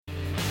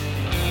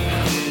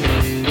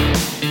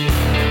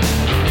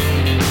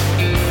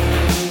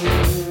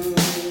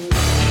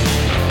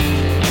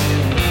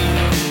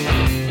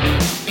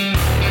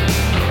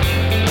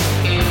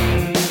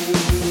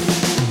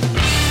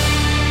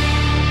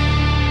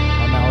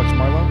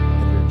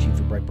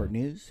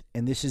News,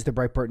 and this is the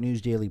Breitbart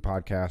News Daily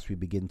Podcast. We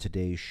begin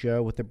today's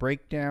show with a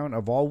breakdown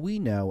of all we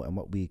know and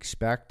what we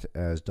expect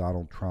as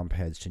Donald Trump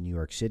heads to New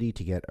York City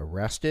to get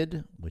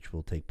arrested, which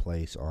will take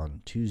place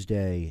on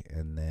Tuesday,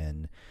 and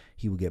then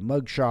he will get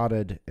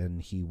mugshotted,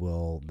 and he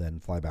will then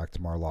fly back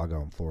to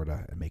Mar-a-Lago in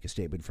Florida and make a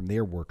statement from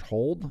there, we're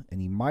told,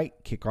 and he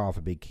might kick off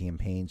a big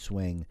campaign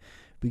swing.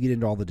 We get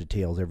into all the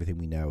details. Everything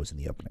we know is in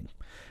the opening.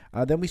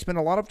 Then we spend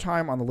a lot of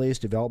time on the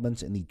latest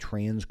developments in the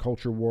trans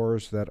culture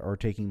wars that are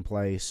taking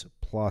place,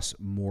 plus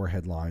more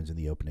headlines in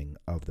the opening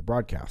of the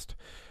broadcast.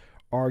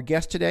 Our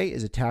guest today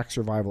is attack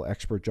survival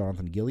expert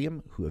Jonathan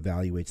Gilliam, who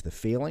evaluates the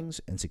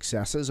failings and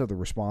successes of the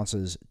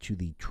responses to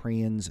the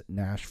trans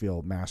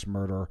Nashville mass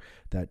murder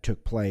that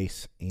took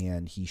place,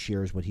 and he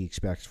shares what he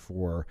expects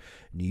for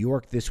New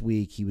York this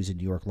week. He was in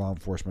New York law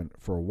enforcement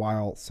for a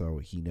while, so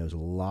he knows a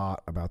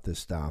lot about this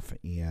stuff,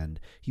 and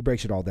he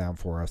breaks it all down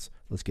for us.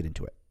 Let's get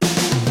into it.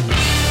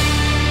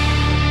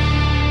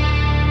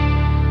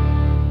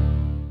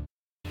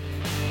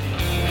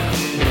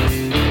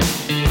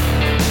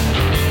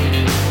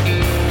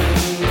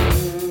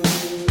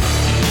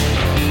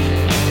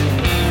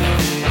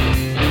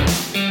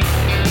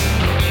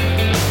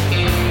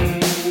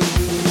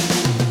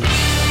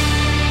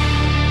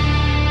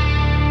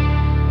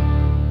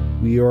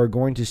 We are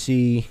going to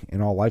see,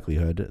 in all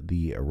likelihood,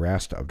 the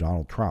arrest of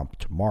Donald Trump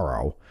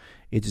tomorrow.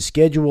 It's a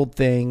scheduled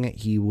thing.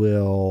 He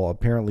will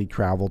apparently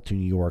travel to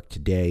New York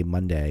today,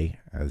 Monday,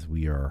 as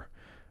we are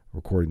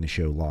recording the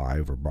show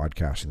live, or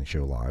broadcasting the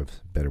show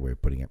live, better way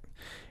of putting it.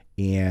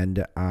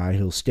 And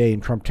he'll stay in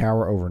Trump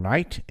Tower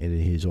overnight at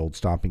his old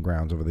stomping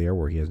grounds over there,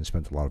 where he hasn't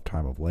spent a lot of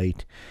time of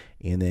late.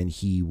 And then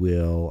he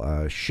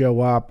will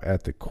show up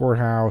at the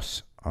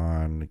courthouse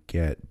and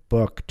get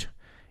booked,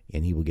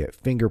 and he will get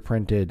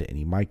fingerprinted, and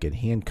he might get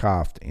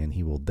handcuffed, and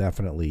he will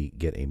definitely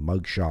get a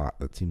mugshot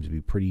that seems to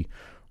be pretty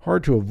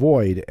hard to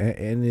avoid,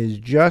 and it is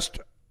just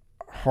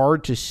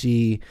hard to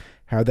see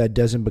how that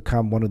doesn't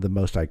become one of the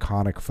most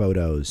iconic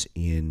photos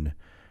in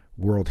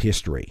world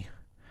history.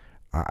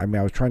 I mean,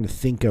 I was trying to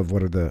think of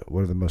what are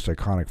the most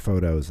iconic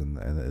photos, and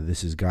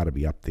this has got to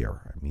be up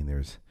there. I mean,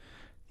 there's,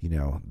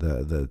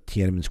 the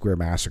Tiananmen Square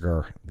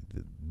massacre,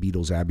 the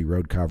Beatles Abbey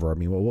Road cover. I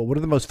mean, what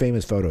are the most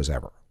famous photos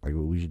ever? Like,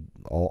 we should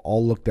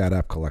all look that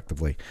up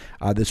collectively.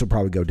 This will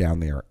probably go down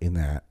there in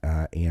that,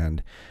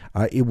 and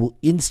it will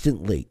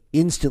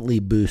instantly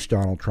boost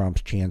Donald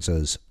Trump's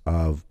chances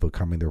of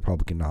becoming the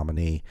Republican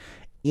nominee,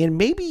 and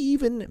maybe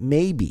win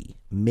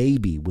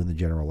the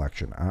general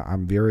election.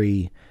 I'm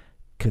very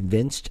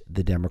convinced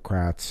the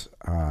Democrats'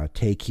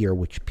 take here,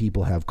 which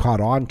people have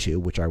caught on to,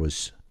 which I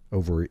was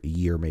over a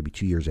year, maybe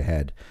 2 years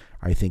ahead.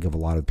 I think of a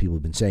lot of people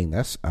who've been saying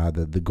this.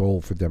 The goal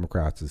for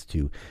Democrats is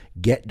to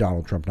get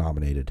Donald Trump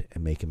nominated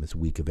and make him as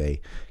weak of a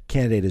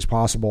candidate as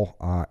possible.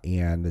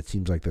 And it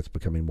seems like that's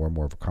becoming more and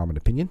more of a common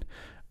opinion.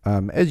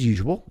 As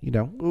usual, we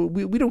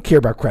don't care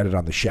about credit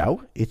on the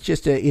show. It's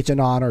just it's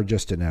an honor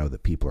just to know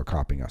that people are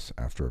copying us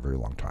after a very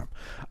long time.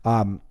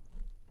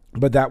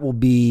 But that will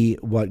be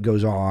what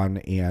goes on,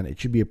 and it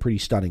should be a pretty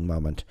stunning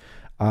moment.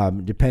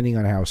 Depending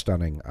on how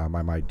stunning, I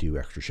might do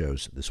extra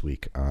shows this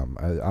week.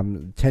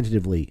 I'm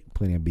tentatively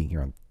planning on being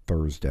here on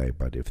Thursday,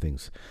 but if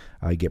things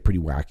get pretty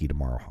wacky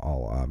tomorrow,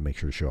 I'll make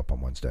sure to show up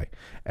on Wednesday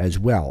as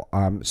well.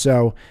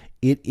 So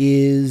it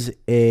is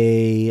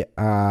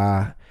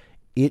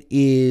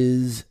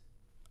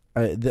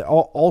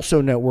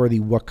also noteworthy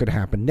what could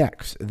happen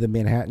next. The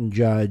Manhattan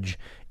judge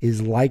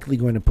is likely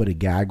going to put a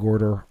gag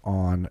order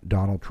on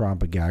Donald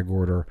Trump. A gag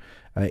order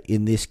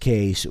in this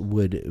case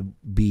would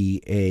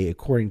be,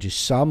 according to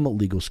some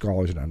legal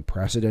scholars, an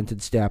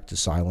unprecedented step to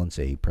silence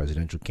a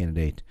presidential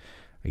candidate.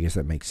 I guess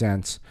that makes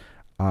sense.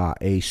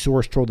 A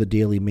source told the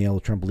Daily Mail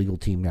the Trump legal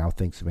team now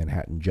thinks the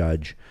Manhattan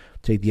judge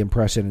take the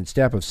unprecedented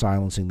step of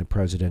silencing the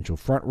presidential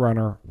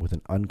frontrunner with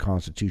an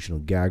unconstitutional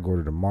gag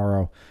order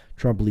tomorrow.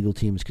 Trump legal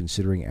team is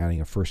considering adding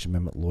a First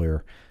Amendment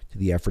lawyer to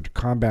the effort to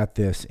combat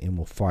this and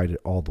will fight it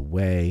all the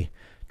way.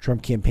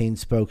 Trump campaign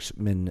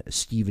spokesman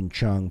Stephen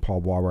Chung,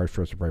 Paul Walright,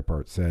 first of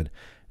Breitbart, said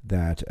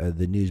that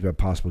the news about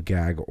possible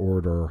gag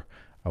order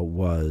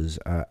was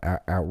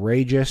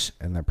outrageous,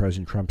 and that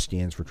President Trump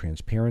stands for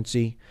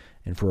transparency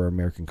and for our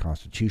American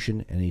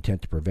Constitution, and any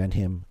attempt to prevent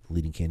him, the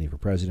leading candidate for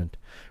president,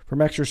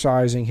 from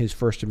exercising his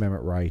First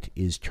Amendment right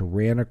is a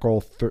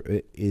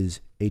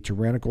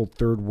tyrannical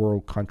third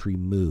world country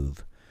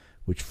move,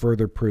 which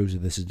further proves that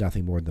this is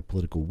nothing more than a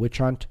political witch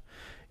hunt,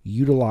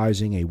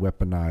 utilizing a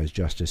weaponized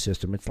justice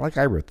system. It's like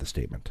I wrote the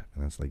statement,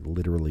 and that's like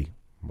literally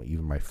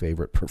even my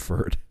favorite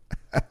preferred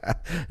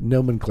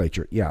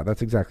nomenclature. Yeah,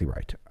 that's exactly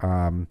right.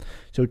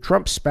 So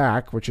Trump's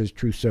SPAC, which has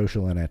Truth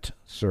Social in it,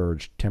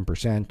 surged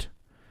 10%.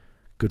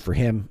 Good for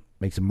him.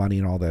 Make some money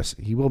and all this.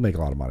 He will make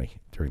a lot of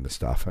money during this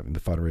stuff. I mean, the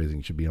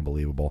fundraising should be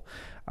unbelievable.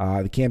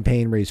 The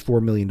campaign raised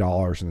 $4 million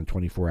in the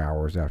 24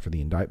 hours after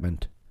the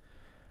indictment.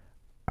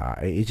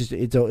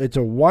 It's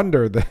a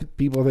wonder that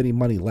people have any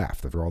money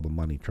left after all the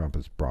money Trump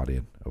has brought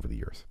in over the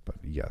years. But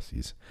yes,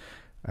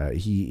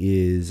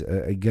 he is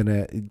going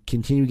to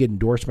continue to get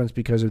endorsements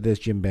because of this.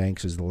 Jim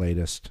Banks is the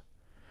latest,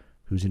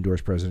 who's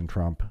endorsed President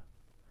Trump.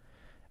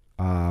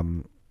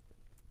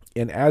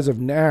 And as of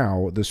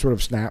now, the sort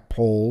of snap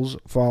polls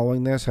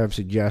following this have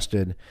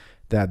suggested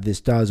that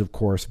this does, of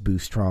course,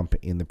 boost Trump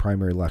in the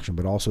primary election,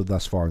 but also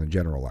thus far in the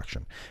general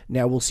election.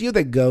 Now, we'll see how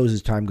that goes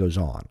as time goes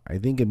on. I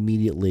think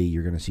immediately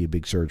you're going to see a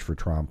big surge for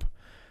Trump.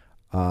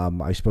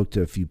 I spoke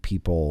to a few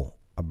people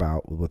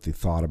about what they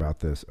thought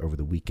about this over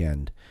the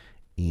weekend,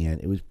 and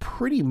it was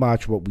pretty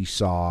much what we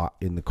saw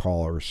in the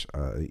callers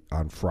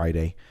on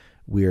Friday,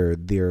 where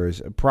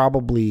there's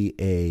probably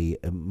a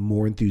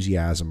more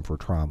enthusiasm for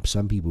Trump.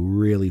 Some people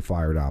really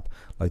fired up,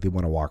 like they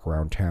want to walk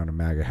around town in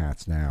MAGA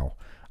hats now,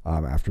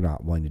 after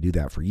not wanting to do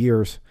that for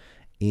years.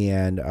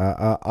 And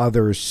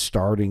others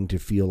starting to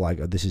feel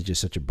like, oh, this is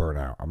just such a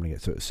burnout. I'm going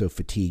to get so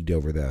fatigued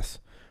over this.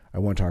 I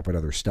want to talk about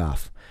other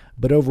stuff.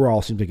 But overall,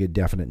 it seems like a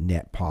definite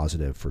net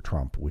positive for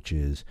Trump, which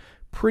is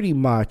pretty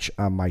much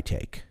my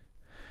take.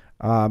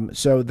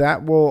 So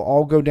that will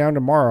all go down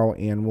tomorrow,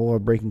 and we'll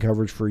have breaking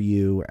coverage for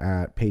you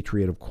at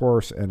Patriot, of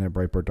course, and at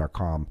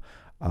Breitbart.com.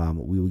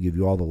 We will give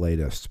you all the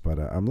latest. But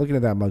I'm looking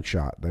at that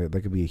mugshot.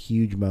 That could be a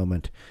huge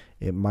moment.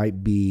 It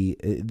might be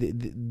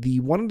the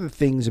one of the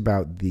things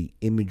about the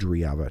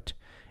imagery of it.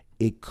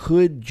 It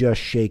could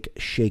just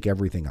shake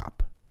everything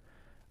up.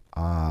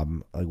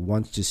 Like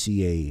wants to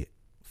see a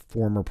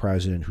former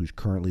president who's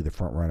currently the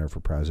front runner for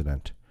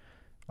president,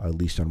 at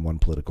least on one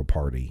political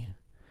party,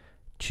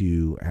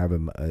 to have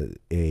him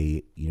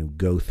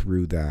go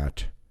through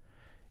that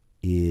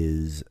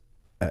is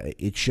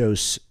it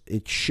shows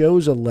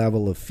a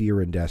level of fear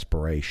and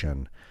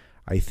desperation,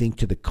 I think,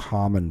 to the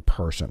common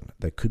person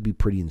that could be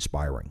pretty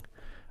inspiring.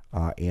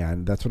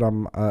 And that's what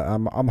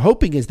I'm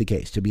hoping is the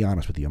case, to be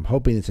honest with you. I'm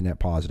hoping it's a net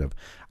positive.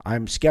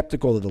 I'm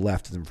skeptical that the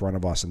left is in front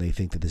of us and they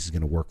think that this is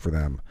going to work for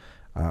them.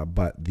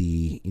 But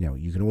you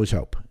can always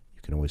hope.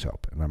 You can always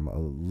hope. And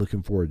I'm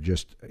looking forward.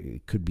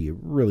 It could be a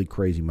really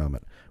crazy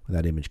moment when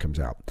that image comes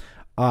out.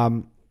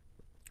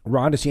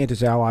 Ron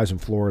DeSantis' allies in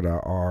Florida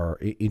are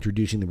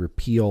introducing the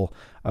repeal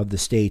of the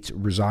state's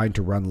resign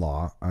to run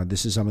law.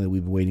 This is something that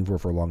we've been waiting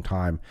for a long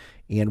time.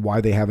 And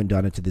why they haven't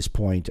done it to this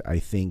point, I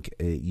think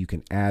you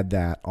can add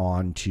that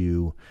on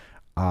to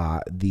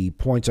the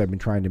points I've been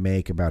trying to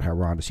make about how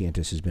Ron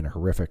DeSantis has been a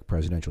horrific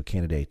presidential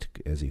candidate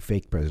as a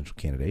fake presidential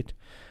candidate,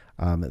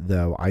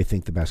 though I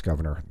think the best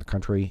governor in the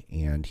country,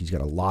 and he's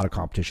got a lot of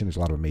competition. There's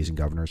a lot of amazing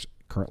governors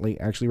currently,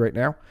 actually, right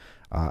now.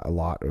 A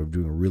lot of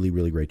doing a really,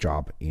 really great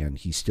job, and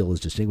he still has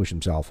distinguished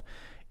himself.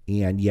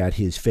 And yet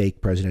his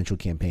fake presidential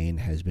campaign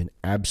has been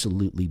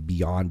absolutely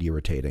beyond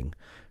irritating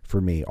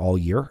for me all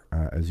year.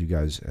 As you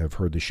guys have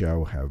heard the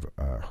show, have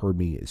heard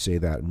me say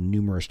that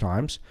numerous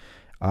times.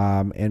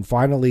 And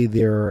finally,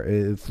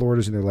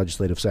 Florida's in their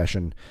legislative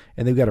session,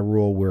 and they've got a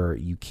rule where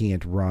you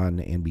can't run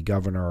and be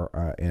governor,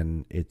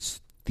 and it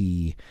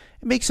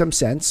makes some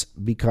sense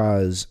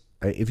because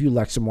if you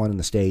elect someone in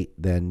the state,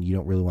 then you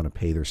don't really want to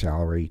pay their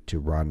salary to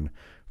run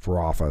for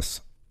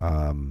office.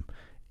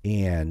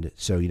 And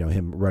so,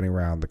 him running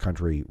around the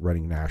country,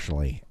 running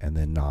nationally, and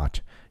then not,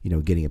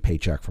 getting a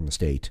paycheck from the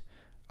state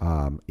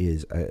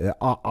is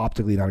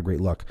optically not a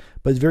great look.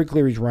 But it's very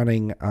clear he's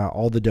running.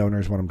 All the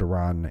donors want him to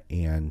run,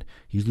 and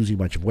he's losing a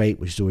bunch of weight,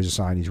 which is always a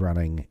sign he's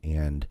running.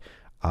 And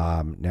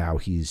now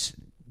he's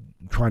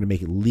trying to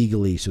make it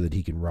legally so that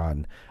he can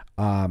run.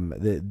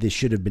 This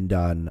should have been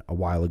done a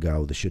while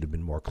ago. This should have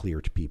been more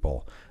clear to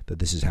people that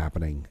this is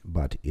happening,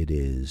 but it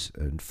is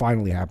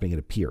finally happening, it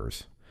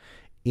appears.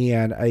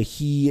 And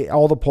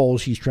all the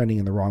polls, he's trending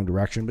in the wrong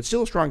direction, but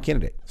still a strong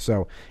candidate.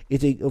 So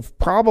it's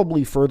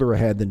probably further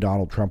ahead than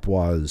Donald Trump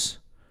was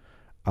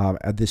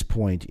at this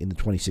point in the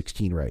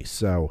 2016 race.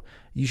 So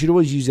you should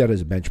always use that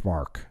as a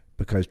benchmark,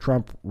 because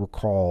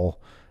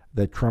recall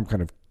that Trump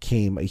kind of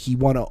he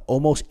won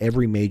almost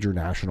every major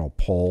national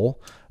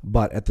poll,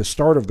 but at the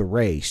start of the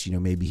race,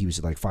 maybe he was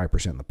at like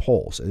 5% in the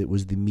polls. It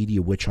was the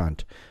media witch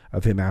hunt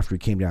of him after he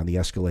came down the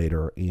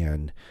escalator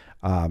and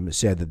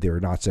said that they're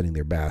not sending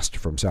their best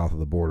from south of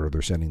the border.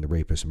 They're sending the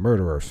rapists and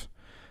murderers.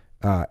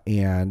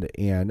 And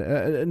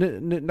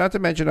not to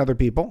mention other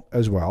people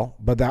as well,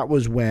 but that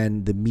was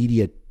when the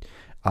media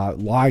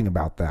lying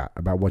about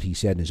what he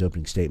said in his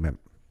opening statement,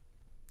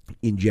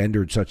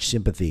 engendered such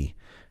sympathy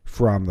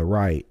from the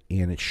right,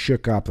 and it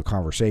shook up the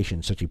conversation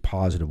in such a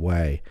positive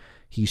way.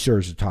 He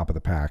surged at the top of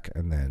the pack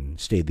and then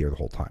stayed there the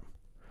whole time.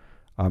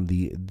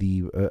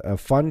 A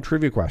fun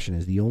trivia question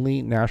is the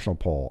only national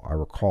poll I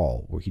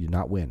recall where he did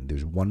not win.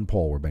 There's one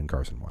poll where Ben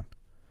Carson won.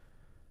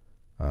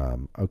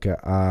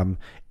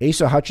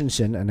 Asa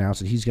Hutchinson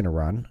announced that he's going to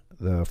run,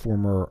 the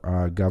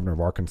former governor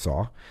of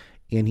Arkansas,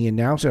 and he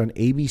announced it on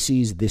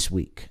ABC's This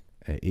Week.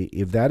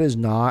 If that is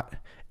not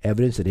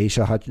evidence that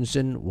Asa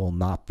Hutchinson will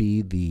not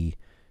be the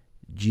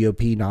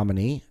GOP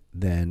nominee,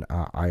 then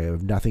I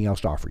have nothing else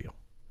to offer you.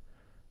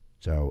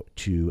 So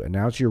to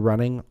announce you're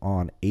running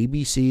on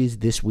ABC's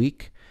This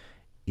Week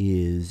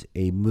is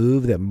a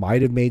move that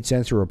might have made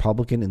sense to a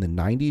Republican in the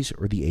 90s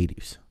or the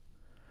 80s.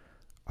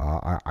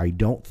 I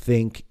don't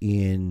think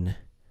in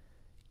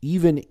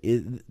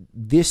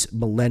this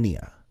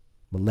millennium,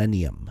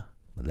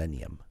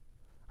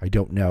 I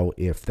don't know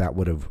if that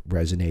would have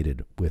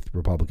resonated with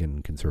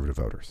Republican conservative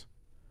voters.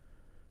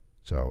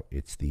 So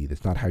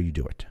that's not how you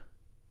do it.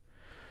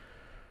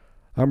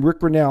 Rick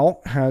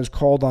Grinnell has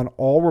called on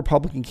all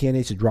Republican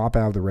candidates to drop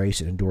out of the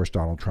race and endorse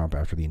Donald Trump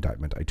after the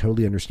indictment. I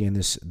totally understand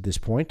this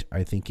point.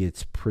 I think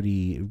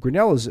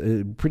Grinnell is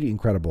a pretty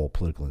incredible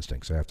political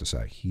instincts, I have to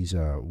say. He's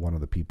one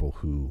of the people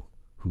who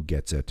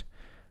gets it.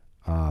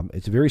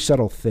 It's a very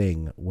subtle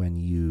thing when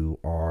you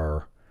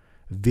are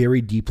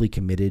very deeply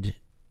committed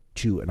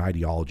to an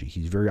ideology.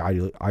 He's very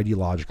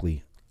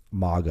ideologically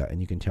MAGA, and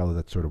you can tell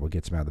that's sort of what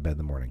gets him out of the bed in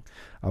the morning.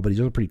 But he's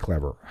also pretty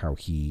clever how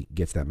he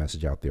gets that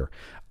message out there.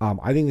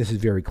 I think this is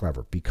very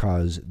clever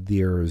because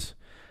there's,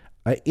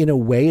 in a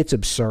way, it's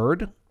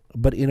absurd,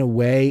 but in a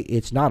way,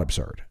 it's not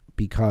absurd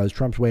because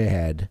Trump's way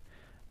ahead.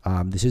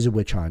 This is a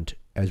witch hunt.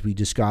 As we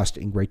discussed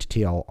in great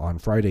detail on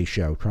Friday's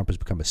show, Trump has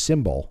become a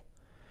symbol.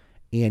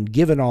 And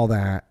given all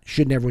that,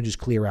 shouldn't everyone just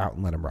clear out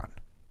and let him run?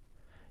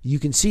 You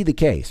can see the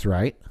case,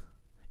 right?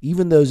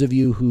 Even those of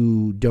you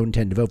who don't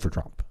intend to vote for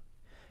Trump.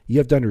 You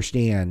have to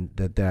understand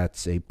that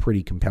that's a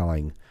pretty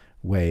compelling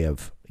way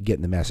of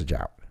getting the message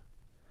out.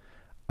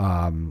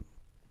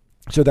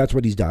 So that's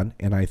what he's done,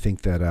 and I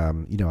think that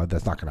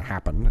that's not going to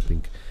happen. I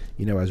think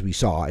as we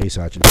saw,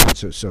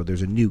 so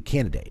there's a new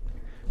candidate.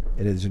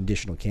 It is an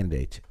additional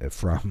candidate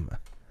from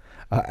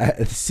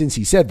since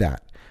he said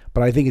that.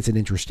 But I think it's an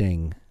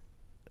interesting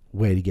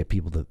way to get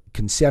people to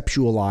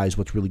conceptualize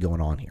what's really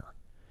going on here.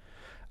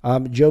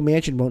 Joe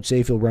Manchin won't say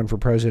if he'll run for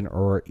president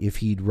or if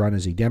he'd run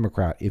as a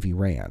Democrat if he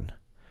ran.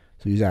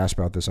 So he's asked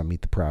about this on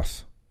Meet the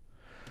Press.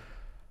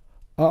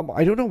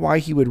 I don't know why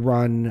he would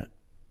run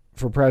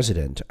for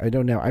president. I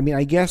don't know. I mean,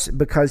 I guess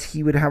because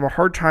he would have a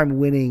hard time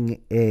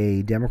winning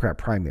a Democrat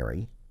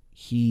primary.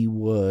 He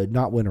would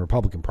not win a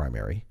Republican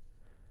primary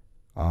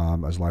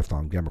as a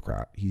lifelong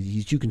Democrat.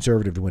 He's too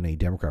conservative to win a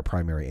Democrat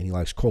primary, and he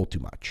likes coal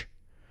too much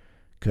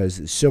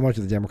because so much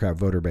of the Democrat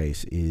voter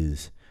base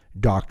is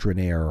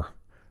doctrinaire,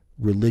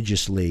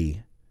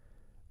 religiously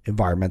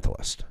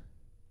environmentalist.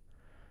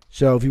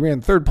 So if he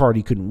ran third party,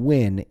 he couldn't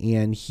win,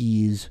 and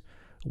he's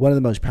one of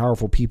the most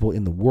powerful people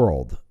in the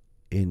world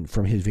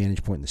from his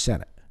vantage point in the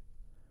Senate.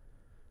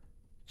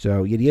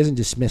 So yet he hasn't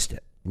dismissed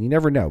it. And you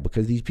never know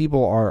because these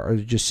people are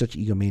just such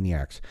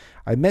egomaniacs.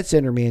 I met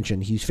Senator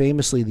Manchin. He's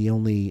famously the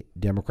only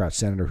Democrat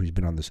senator who's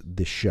been on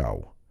this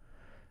show.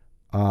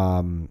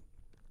 And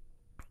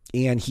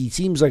he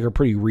seems like a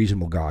pretty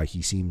reasonable guy.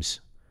 He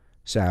seems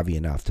savvy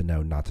enough to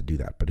know not to do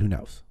that, but who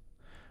knows?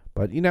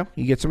 But, you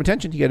get some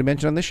attention. You get a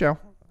mention on this show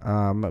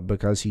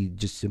because he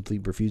just simply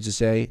refused to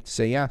say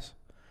yes.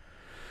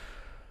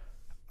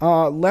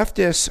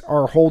 Leftists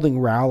are holding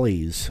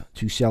rallies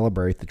to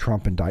celebrate the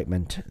Trump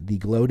indictment. The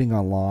gloating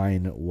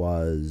online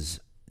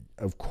was,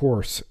 of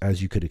course,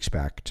 as you could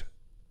expect,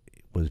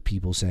 was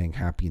people saying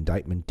Happy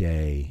Indictment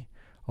Day,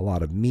 a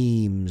lot of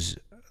memes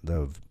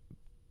of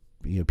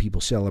people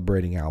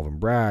celebrating Alvin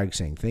Bragg,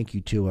 saying thank you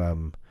to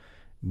him,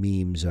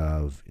 memes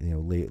of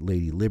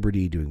Lady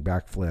Liberty doing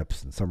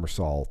backflips and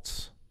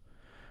somersaults.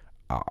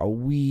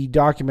 We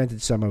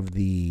documented some of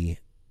the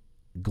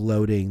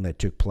gloating that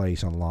took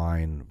place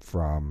online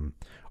from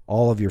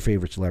all of your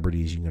favorite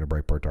celebrities. You can go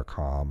to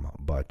Breitbart.com,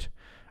 but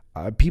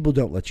people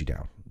don't let you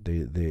down.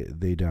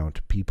 They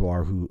don't. People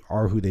are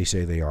who they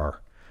say they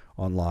are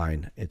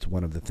online. It's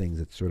one of the things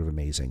that's sort of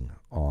amazing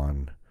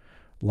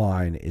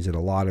online is that a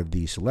lot of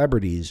these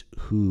celebrities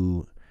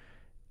who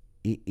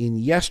in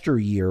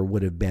yesteryear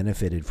would have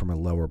benefited from a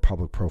lower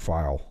public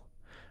profile,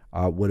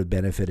 would have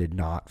benefited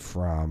not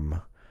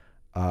from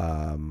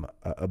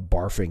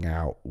barfing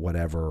out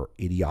whatever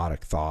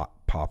idiotic thought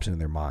pops into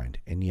their mind.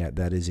 And yet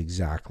that is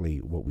exactly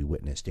what we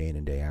witness day in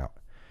and day out.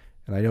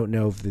 And I don't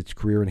know if it's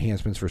career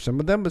enhancements for some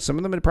of them, but some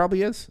of them it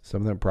probably is.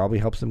 Some of them probably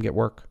helps them get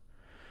work,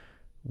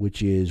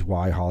 which is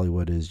why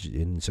Hollywood is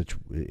in such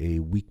a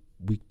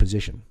weak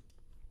position.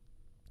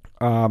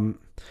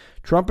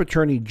 Trump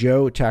attorney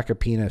Joe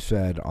Tacopina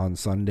said on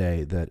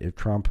Sunday that if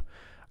Trump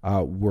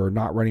were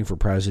not running for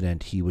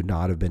president, he would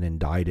not have been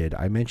indicted.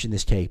 I mention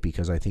this take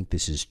because I think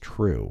this is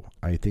true.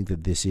 I think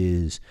that this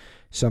is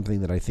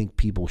something that I think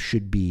people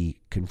should be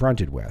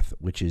confronted with,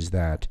 which is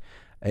that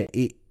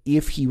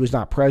if he was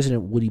not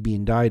president, would he be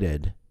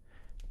indicted?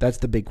 That's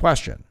the big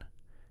question.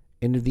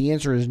 And if the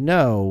answer is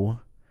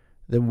no,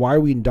 then why are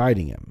we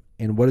indicting him?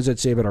 And what does that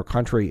say about our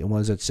country? And what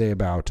does that say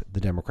about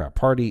the Democrat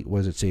Party? What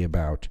does it say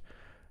about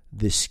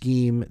this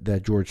scheme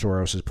that George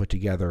Soros has put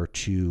together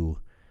to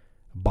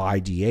buy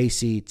DA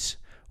seats?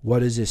 What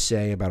does this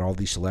say about all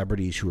these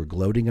celebrities who are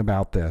gloating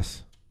about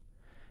this?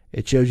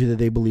 It shows you that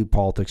they believe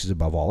politics is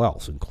above all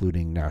else,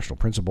 including national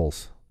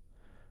principles,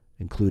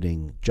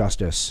 including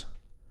justice,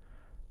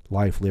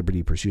 life,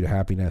 liberty, pursuit of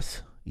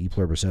happiness, e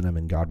pluribus unum,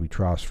 in God we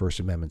trust, First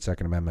Amendment,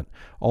 Second Amendment,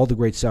 all the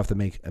great stuff that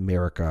make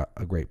America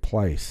a great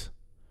place,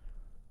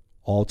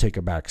 all take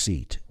a back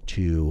seat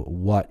to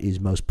what is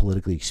most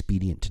politically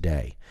expedient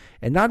today.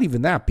 And not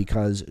even that,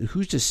 because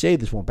who's to say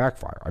this won't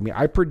backfire? I mean,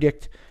 I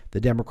predict the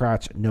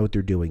Democrats know what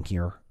they're doing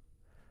here.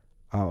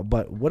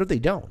 But what if they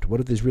don't? What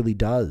if this really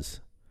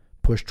does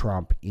push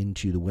Trump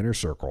into the winner's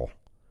circle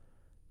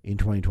in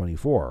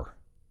 2024?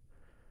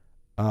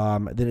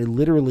 then it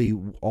literally,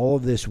 all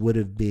of this would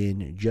have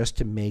been just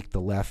to make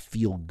the left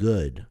feel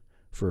good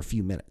for a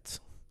few minutes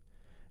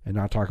and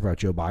not talk about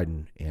Joe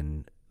Biden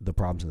and the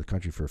problems in the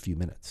country for a few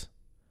minutes.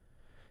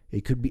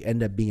 It could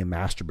end up being a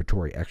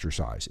masturbatory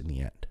exercise in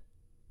the end.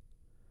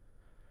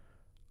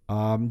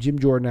 Jim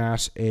Jordan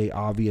asks a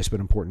obvious but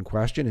important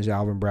question. Is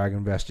Alvin Bragg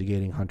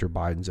investigating Hunter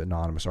Biden's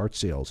anonymous art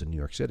sales in New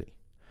York City?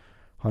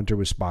 Hunter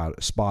was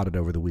spotted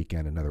over the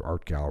weekend in another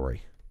art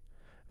gallery,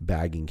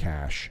 bagging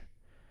cash.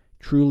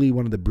 Truly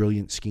one of the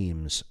brilliant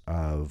schemes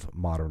of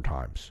modern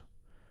times,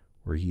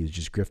 where he is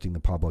just grifting the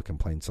public in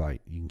plain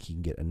sight. He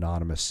can get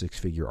anonymous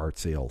six-figure art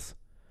sales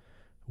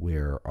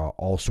where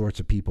all sorts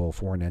of people,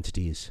 foreign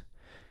entities,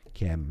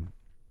 can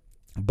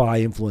buy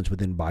influence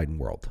within Biden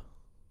world.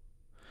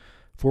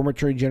 Former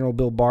Attorney General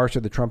Bill Barr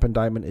said the Trump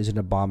indictment is an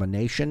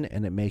abomination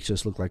and it makes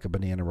us look like a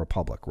banana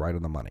republic, right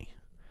on the money.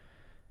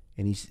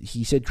 And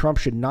he said Trump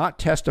should not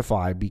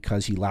testify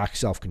because he lacks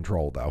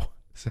self-control, though.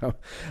 So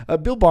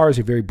Bill Barr is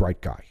a very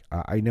bright guy.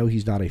 I know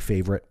he's not a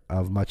favorite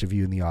of much of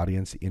you in the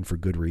audience, and for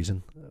good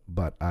reason,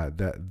 but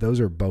those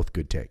are both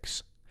good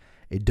takes.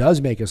 It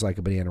does make us like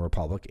a banana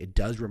republic. It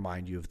does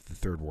remind you of the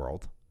third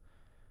world,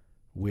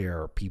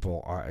 where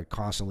people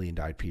constantly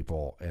indict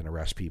people and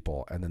arrest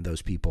people, and then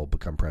those people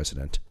become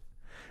president.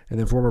 And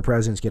then former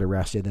presidents get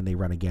arrested, and they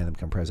run again and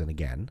become president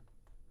again.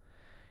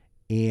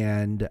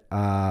 And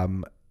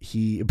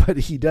but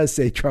he does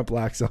say Trump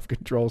lacks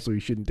self-control, so he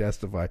shouldn't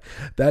testify.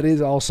 That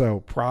is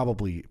also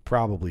probably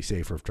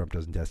safer if Trump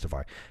doesn't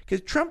testify,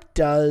 because Trump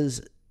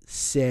does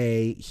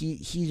say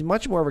he's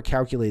much more of a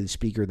calculated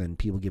speaker than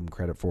people give him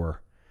credit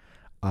for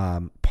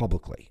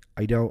publicly.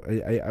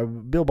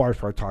 Bill Barr's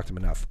probably talked to him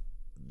enough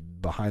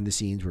behind the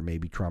scenes where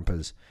maybe Trump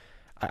has.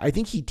 I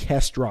think he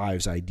test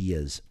drives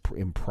ideas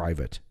in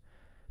private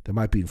that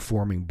might be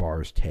informing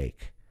Barr's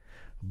take.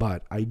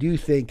 But I do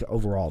think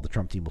overall the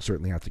Trump team will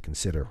certainly have to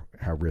consider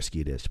how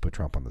risky it is to put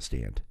Trump on the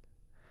stand,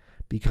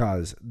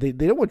 because they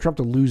don't want Trump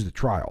to lose the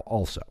trial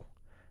also.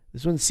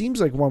 This one seems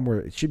like one where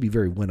it should be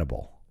very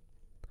winnable.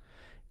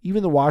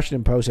 Even the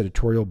Washington Post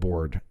editorial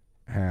board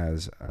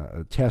has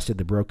tested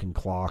the broken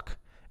clock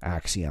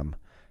axiom,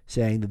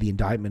 saying that the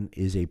indictment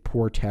is a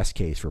poor test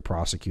case for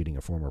prosecuting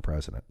a former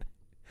president.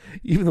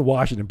 Even the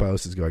Washington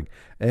Post is going,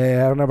 I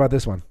don't know about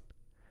this one.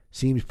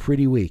 Seems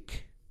pretty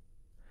weak.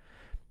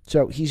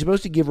 So he's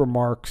supposed to give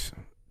remarks,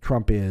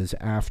 Trump is,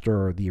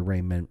 after the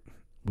arraignment,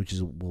 which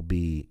will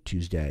be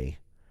Tuesday.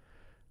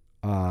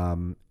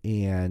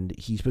 And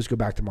he's supposed to go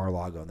back to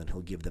Mar-a-Lago, and then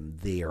he'll give them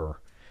there.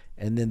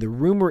 And then the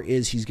rumor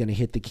is he's going to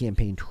hit the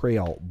campaign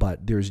trail,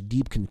 but there's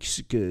deep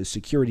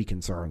security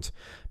concerns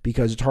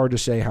because it's hard to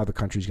say how the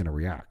country's going to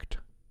react.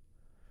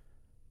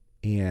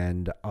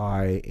 And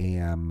I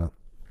am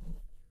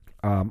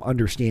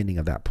understanding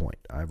of that point.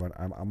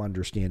 I'm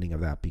understanding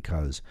of that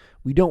because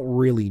we don't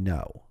really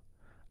know.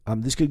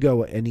 This could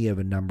go any of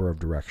a number of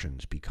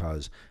directions,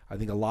 because I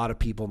think a lot of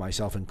people,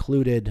 myself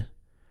included,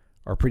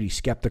 are pretty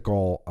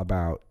skeptical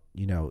about,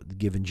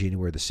 given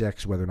January the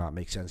 6th, whether or not it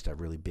makes sense to have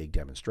really big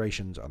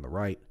demonstrations on the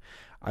right.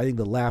 I think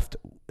the left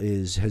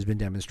has been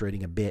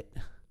demonstrating a bit,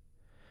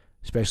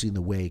 especially in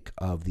the wake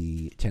of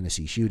the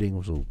Tennessee shooting.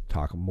 We'll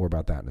talk more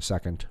about that in a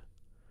second.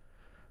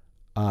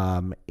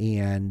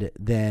 And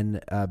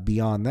then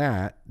beyond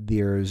that,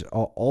 there's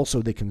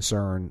also the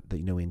concern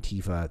that,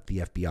 Antifa, the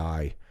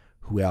FBI,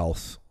 who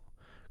else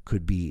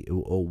could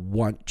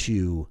want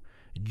to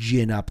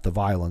gin up the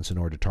violence in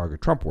order to target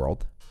Trump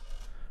world.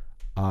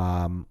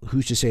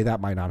 Who's to say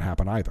that might not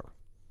happen either?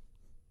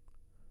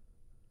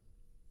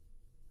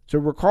 So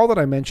recall that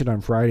I mentioned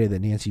on Friday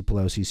that Nancy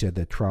Pelosi said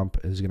that Trump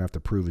is going to have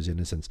to prove his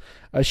innocence.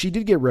 She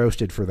did get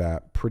roasted for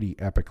that pretty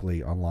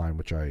epically online,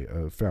 which I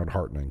found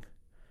heartening.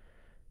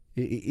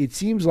 It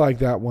seems like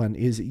that one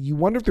is, you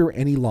wonder if there are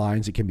any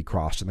lines that can be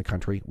crossed in the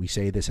country. We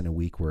say this in a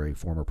week where a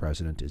former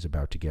president is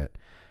about to get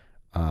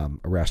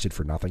arrested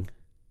for nothing.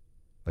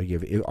 Like,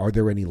 are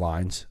there any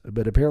lines?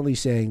 But apparently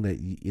saying that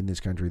in this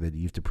country that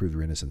you have to prove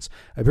your innocence,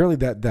 apparently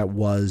that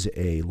was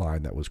a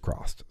line that was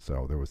crossed.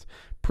 So there was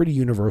pretty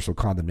universal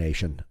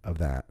condemnation of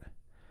that.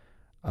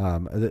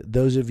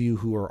 Those of you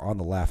who are on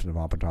the left and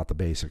have not been taught the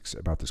basics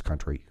about this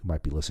country, who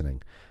might be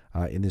listening,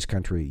 in this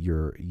country,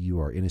 you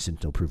are innocent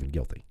until proven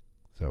guilty.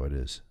 So it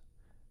is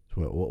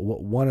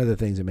one of the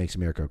things that makes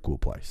America a cool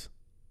place.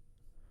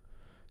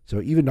 So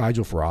even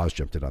Nigel Farage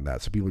jumped in on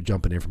that. So people are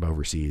jumping in from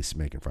overseas,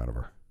 making fun of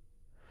her.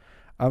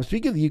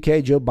 Speaking of the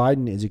UK, Joe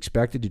Biden is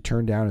expected to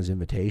turn down his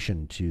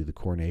invitation to the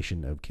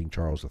coronation of King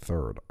Charles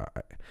III.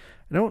 I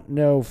don't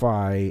know if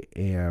I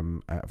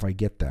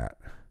get that.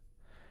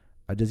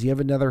 Does he have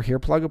another hair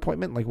plug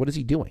appointment? Like, what is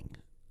he doing?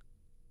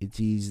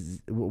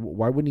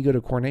 Why wouldn't he go to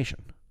a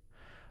coronation?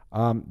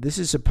 This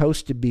is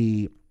supposed to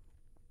be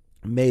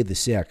May the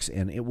 6th,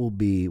 and it will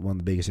be one of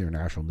the biggest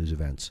international news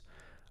events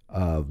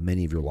of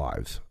many of your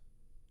lives.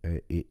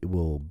 It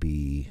will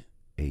be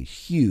a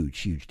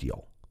huge, huge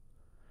deal.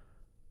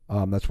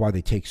 That's why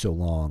they take so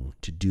long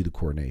to do the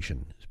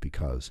coronation, is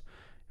because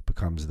it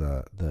becomes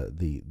the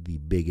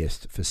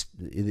biggest,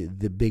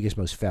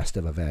 most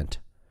festive event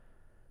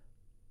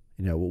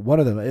One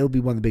of them, it'll be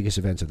one of the biggest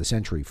events of the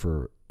century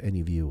for any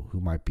of you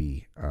who might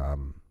be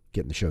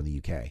getting the show in the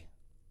UK.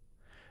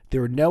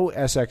 There are no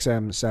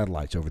SXM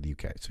satellites over the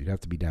UK, so you'd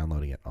have to be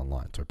downloading it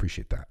online. So I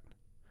appreciate that.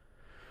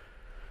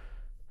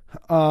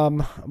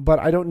 But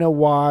I don't know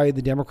why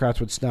the Democrats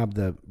would snub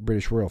the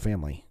British royal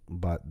family,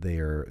 but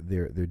they're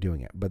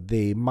doing it. But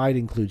they might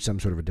include some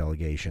sort of a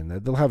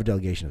delegation. They'll have a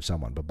delegation of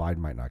someone, but Biden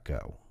might not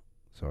go.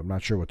 So I'm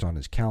not sure what's on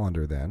his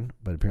calendar then,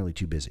 but apparently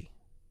too busy.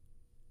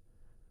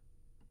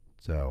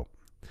 So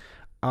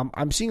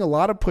I'm seeing a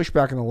lot of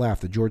pushback on the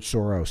left that George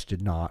Soros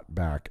did not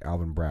back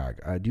Alvin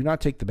Bragg. Do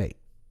not take the bait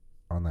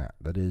on that.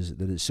 That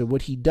is. So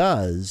what he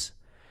does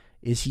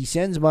is he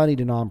sends money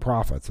to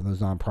nonprofits, and those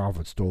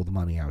nonprofits stole the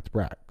money out to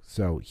Bragg.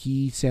 So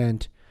he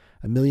sent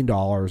 $1 million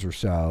or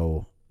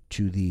so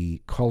to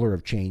the Color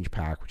of Change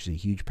PAC, which is a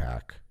huge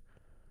PAC.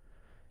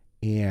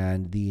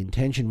 And the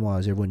intention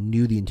was, everyone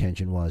knew the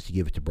intention was to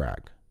give it to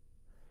Bragg.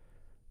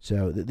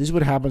 So this is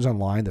what happens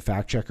online. The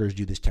fact checkers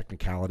do this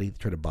technicality to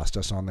try to bust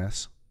us on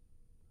this.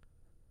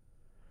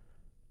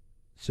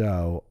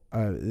 So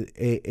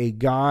a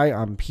guy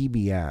on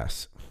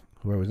PBS,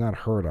 who I was not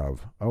heard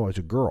of, it's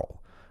a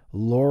girl,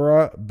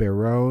 Laura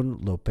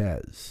Barron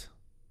Lopez,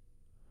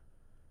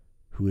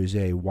 who is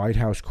a White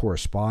House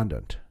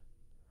correspondent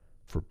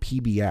for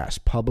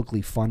PBS,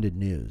 publicly funded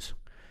news,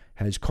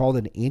 has called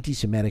an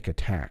anti-Semitic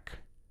attack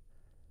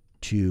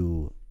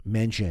to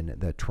mention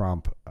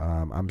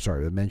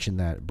that mention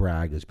that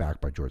Bragg is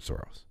backed by George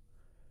Soros.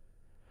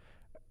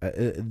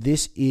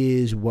 This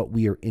is what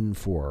we are in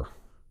for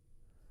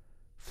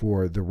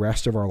the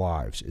rest of our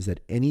lives, is that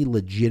any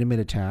legitimate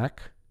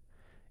attack,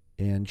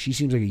 and she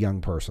seems like a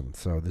young person,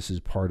 so this is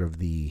part of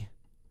the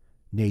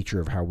nature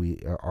of how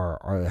we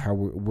are how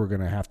we're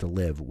going to have to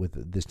live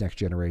with this next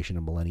generation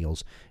of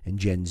millennials and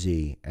Gen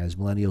Z, as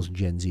millennials and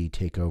Gen Z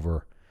take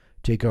over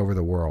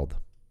the world.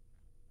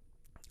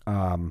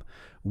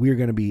 We're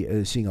going to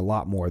be seeing a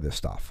lot more of this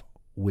stuff,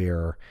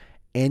 where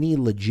any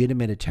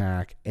legitimate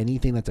attack,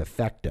 anything that's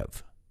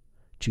effective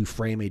to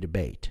frame a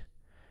debate,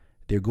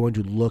 they're going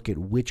to look at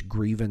which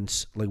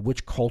grievance, like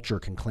which culture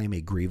can claim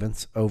a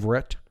grievance over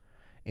it,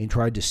 and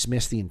try to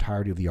dismiss the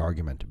entirety of the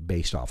argument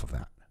based off of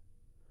that.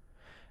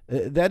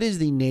 That is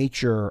the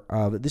nature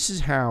of, this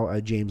is how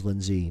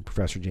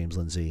Professor James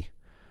Lindsay,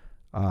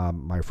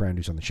 my friend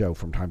who's on the show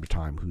from time to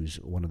time, who's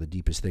one of the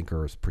deepest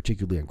thinkers,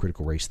 particularly on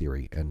critical race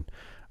theory and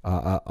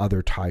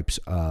other types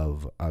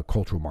of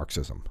cultural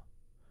Marxism.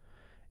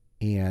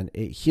 And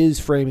his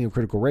framing of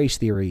critical race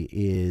theory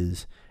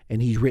is,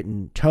 and he's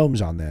written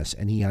tomes on this,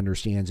 and he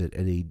understands it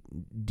at a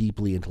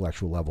deeply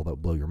intellectual level that will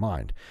blow your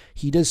mind.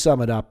 He does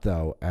sum it up,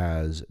 though,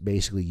 as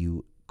basically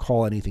you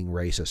call anything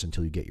racist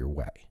until you get your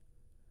way.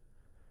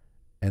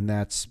 And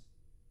that's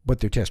what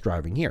they're test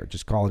driving here.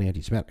 Just call it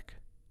anti-Semitic.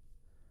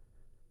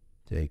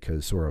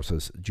 Because Soros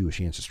has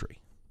Jewish ancestry.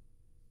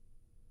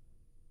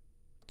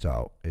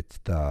 So it's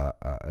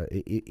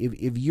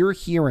if you're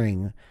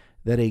hearing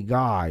that a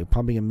guy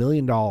pumping $1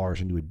 million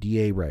into a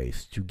DA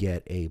race to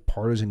get a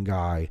partisan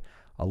guy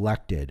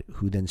elected,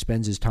 who then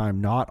spends his time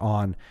not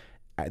on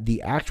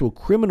the actual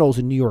criminals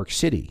in New York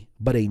City,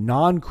 but a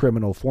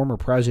non-criminal former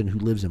president who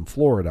lives in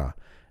Florida,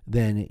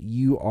 then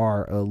you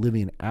are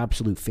living in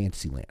absolute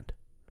fantasy land.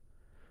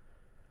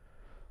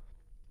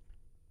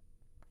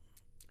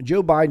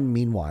 Joe Biden,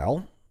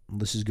 meanwhile,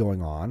 this is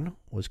going on,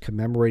 was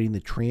commemorating the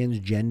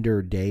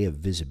Transgender Day of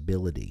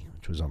Visibility,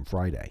 which was on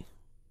Friday.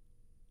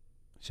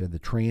 He said the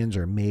trans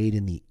are made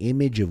in the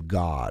image of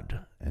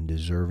God and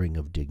deserving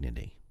of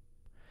dignity.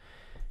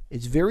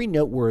 It's very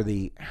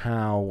noteworthy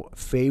how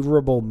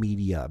favorable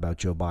media about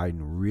Joe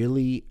Biden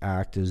really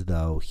act as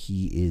though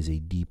he is a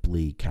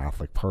deeply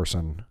Catholic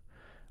person.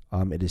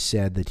 It is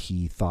said that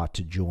he thought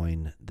to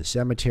join the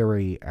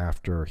cemetery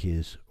after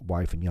his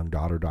wife and young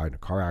daughter died in a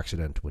car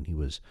accident when he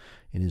was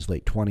in his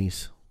late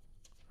 20s.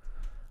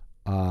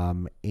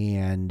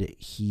 And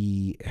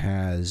he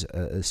has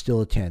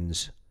still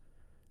attends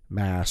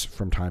Mass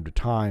from time to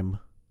time.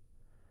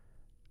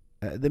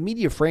 The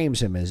media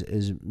frames him as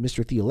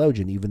Mr.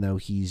 Theologian, even though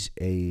he's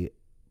a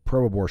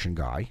pro-abortion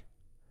guy.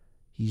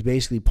 He's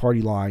basically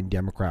party line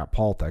Democrat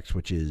politics,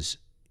 which is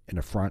an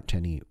affront to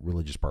any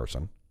religious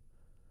person.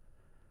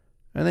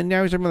 And then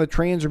now he's talking about the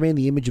trans are made in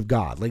the image of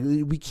God. Like,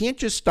 we can't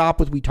just stop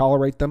with we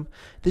tolerate them.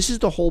 This is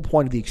the whole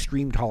point of the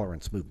extreme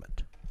tolerance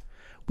movement.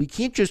 We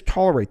can't just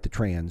tolerate the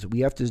trans.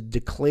 We have to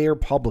declare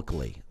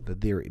publicly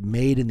that they're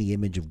made in the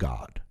image of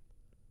God,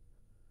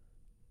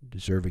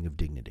 deserving of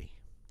dignity.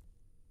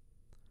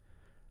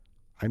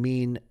 I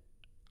mean,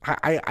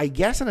 I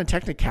guess on a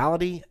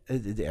technicality,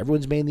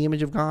 everyone's made in the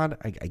image of God.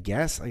 I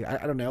guess.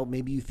 I don't know.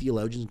 Maybe you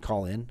theologians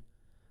call in.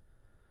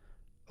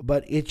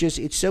 But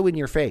it's so in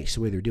your face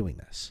the way they're doing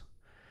this.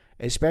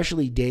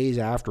 Especially days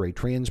after a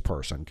trans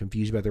person,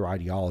 confused by their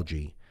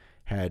ideology,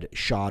 had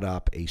shot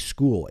up a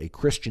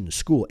Christian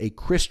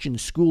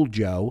school,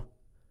 Joe,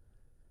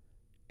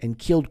 and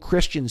killed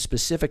Christians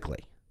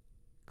specifically,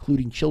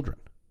 including children.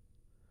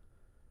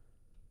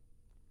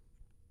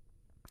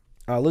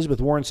 Elizabeth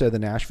Warren said the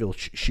Nashville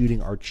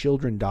shooting, our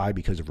children die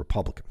because of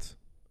Republicans.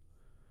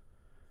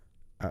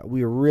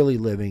 We are really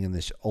living in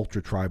this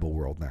ultra-tribal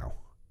world now.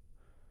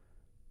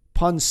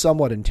 Pun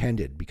somewhat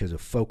intended because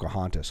of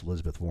Pocahontas,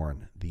 Elizabeth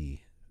Warren, the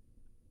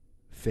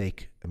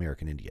fake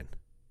American Indian.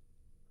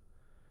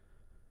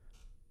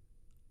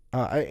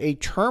 A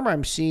term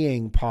I'm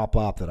seeing pop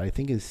up that I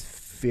think is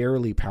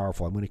fairly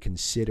powerful, I'm going to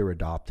consider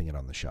adopting it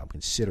on the show. I'm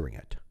considering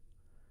it.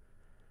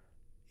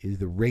 Is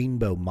the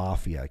Rainbow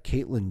Mafia.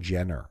 Caitlyn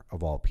Jenner,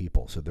 of all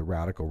people, so the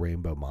radical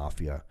Rainbow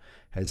Mafia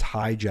has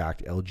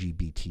hijacked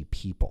LGBT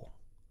people,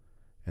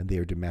 and they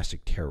are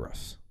domestic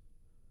terrorists.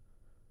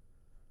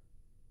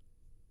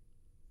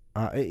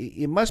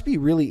 It must be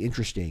really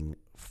interesting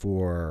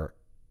for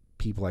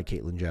people like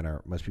Caitlyn Jenner.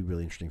 It must be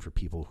really interesting for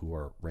people who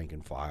are rank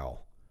and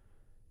file,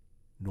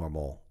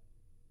 normal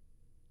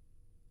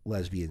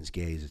lesbians,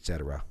 gays,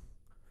 etc.,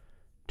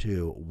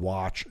 to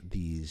watch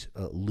these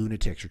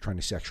lunatics who are trying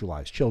to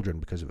sexualize children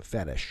because of a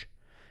fetish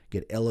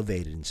get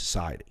elevated in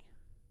society.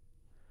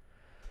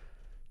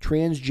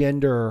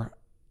 Transgender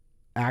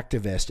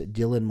activist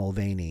Dylan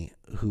Mulvaney,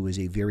 who is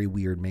a very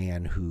weird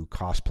man who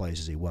cosplays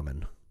as a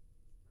woman,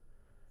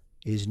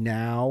 is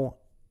now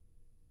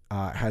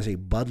has a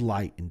Bud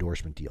Light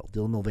endorsement deal.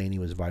 Dylan Mulvaney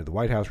was invited to the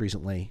White House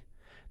recently.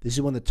 This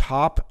is one of the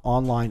top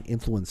online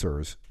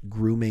influencers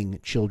grooming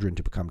children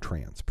to become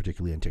trans,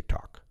 particularly on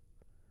TikTok.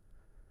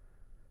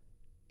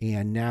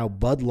 And now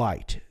Bud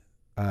Light,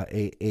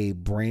 a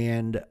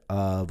brand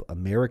of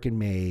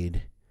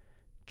American-made,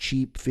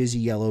 cheap, fizzy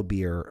yellow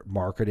beer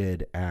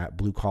marketed at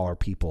blue-collar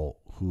people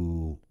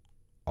who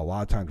a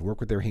lot of times work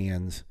with their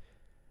hands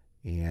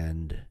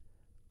and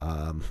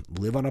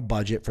live on a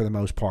budget for the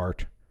most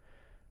part,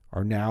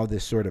 are now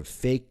this sort of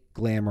fake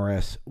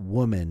glamorous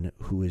woman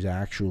who is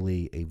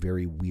actually a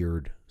very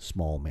weird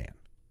small man,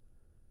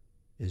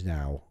 is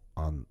now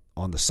on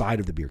the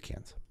side of the beer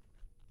cans.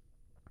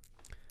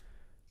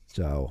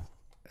 So,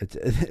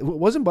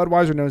 wasn't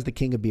Budweiser known as the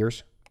king of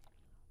beers?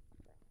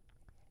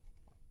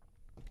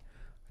 I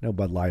know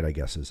Bud Light, I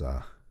guess, is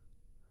the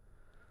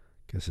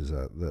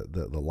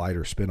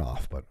lighter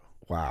spinoff, but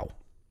wow.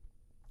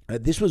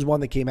 This was one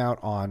that came out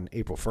on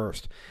April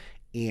 1st,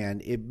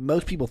 and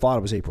most people thought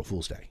it was April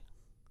Fool's Day.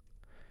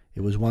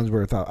 It was ones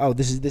where I thought, oh,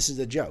 this is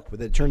a joke,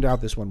 but it turned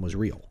out this one was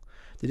real.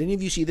 Did any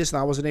of you see this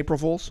and that was an April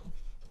Fool's?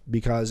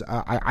 Because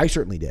I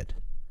certainly did.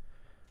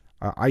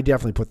 I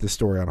definitely put this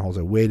story on hold.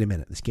 So wait a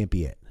minute, this can't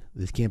be it.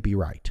 This can't be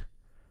right.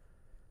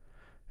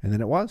 And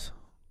then it was.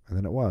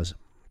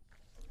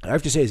 I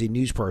have to say, as a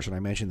news person, I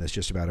mention this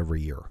just about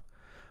every year.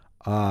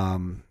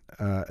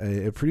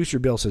 Producer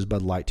Bill says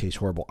Bud Light tastes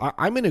horrible.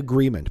 I'm in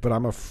agreement, but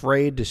I'm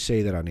afraid to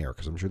say that on air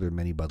because I'm sure there are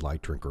many Bud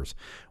Light drinkers.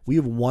 We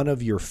have one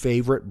of your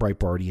favorite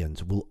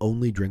Breitbartians will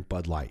only drink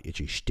Bud Light. It's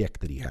a shtick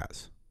that he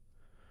has.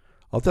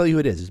 I'll tell you who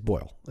it is. It's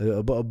Boyle.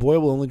 Boyle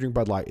will only drink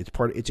Bud Light.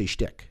 It's a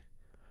shtick.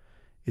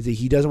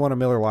 He doesn't want a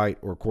Miller Lite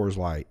or Coors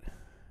Light.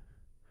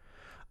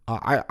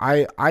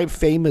 I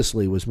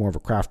famously was more of a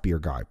craft beer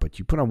guy, but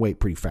you put on weight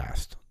pretty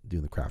fast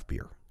doing the craft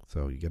beer,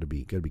 so you got to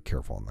be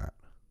careful on that.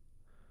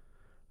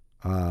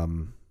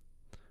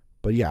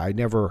 But yeah, I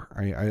never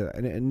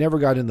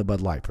got in the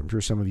Bud Light. I'm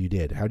sure some of you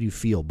did. How do you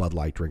feel, Bud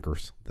Light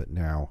drinkers? That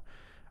now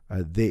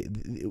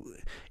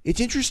it's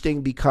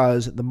interesting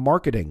because the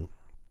marketing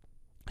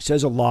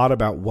says a lot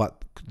about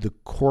what the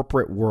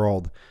corporate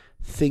world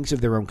thinks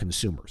of their own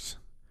consumers.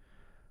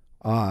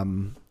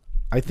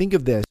 I think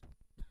of this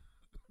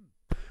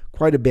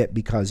quite a bit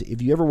because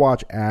if you ever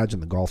watch ads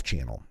on the Golf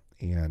Channel,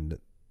 and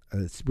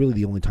it's really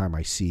the only time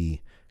I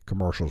see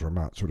commercials where I'm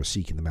not sort of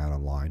seeking them out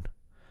online.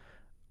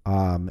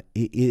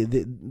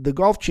 The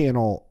Golf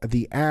Channel,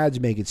 the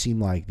ads make it seem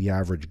like the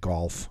average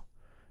golf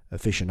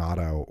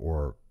aficionado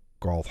or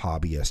golf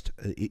hobbyist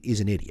is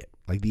an idiot.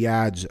 Like the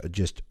ads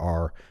just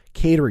are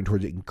catering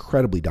towards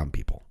incredibly dumb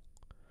people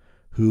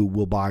who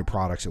will buy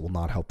products that will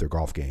not help their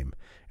golf game,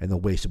 and they'll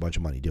waste a bunch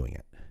of money doing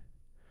it.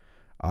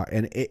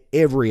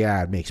 Every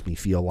ad makes me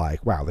feel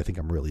like, wow, they think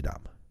I'm really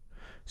dumb.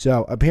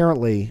 So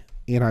apparently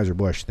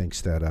Anheuser-Busch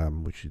thinks that,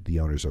 which is the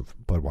owners of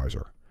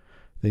Budweiser,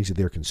 thinks that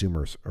their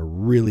consumers are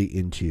really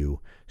into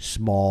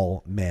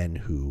small men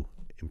who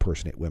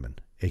impersonate women,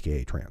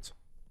 a.k.a. trans.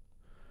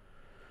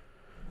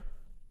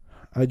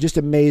 Just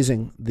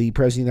amazing. The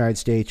President of the United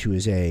States, who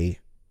is a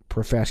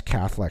professed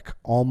Catholic,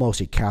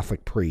 almost a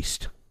Catholic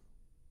priest,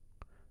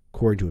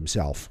 according to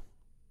himself,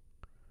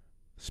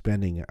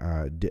 spending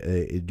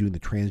doing the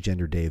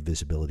Transgender Day of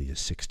Visibility is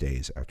 6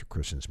 days after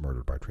Christians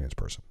murdered by a trans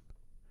person.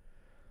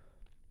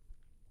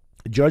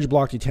 A judge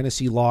blocked a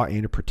Tennessee law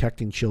aimed at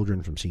protecting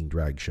children from seeing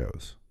drag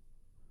shows.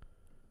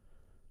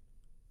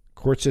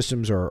 Court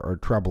systems are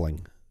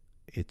troubling.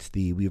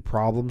 We have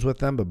problems with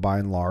them, but by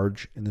and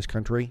large in this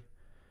country,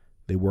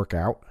 they work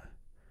out.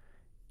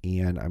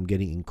 And I'm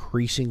getting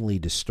increasingly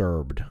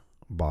disturbed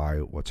by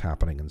what's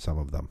happening in some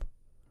of them.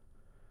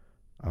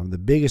 The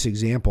biggest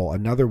example,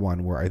 another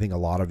one where I think a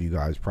lot of you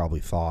guys probably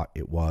thought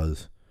it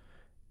was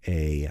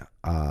a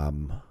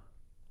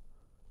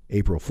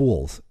April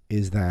Fool's,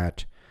 is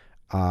that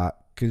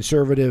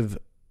conservative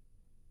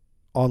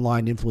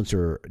online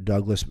influencer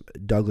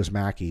Douglas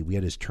Mackey, we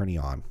had his attorney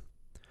on,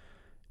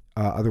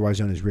 otherwise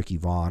known as Ricky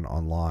Vaughn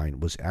online,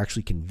 was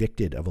actually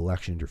convicted of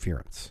election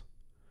interference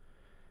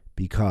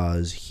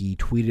because he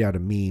tweeted out a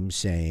meme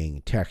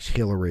saying, text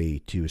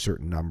Hillary to a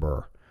certain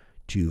number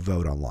to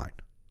vote online.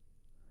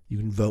 You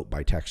can vote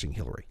by texting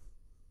Hillary.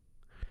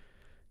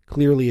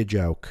 Clearly a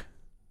joke.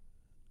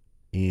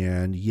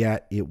 And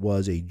yet it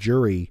was a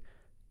jury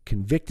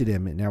convicted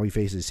him, and now he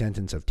faces a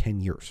sentence of 10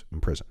 years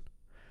in prison.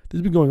 This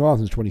has been going on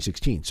since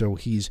 2016. So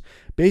he's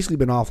basically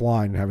been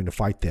offline and having to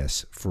fight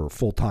this for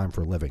full time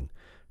for a living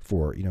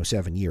for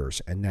 7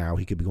 years. And now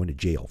he could be going to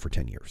jail for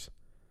 10 years.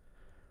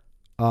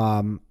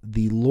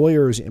 The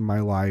lawyers in my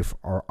life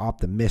are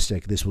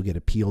optimistic this will get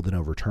appealed and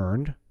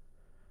overturned.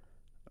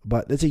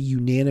 But that's a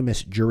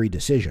unanimous jury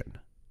decision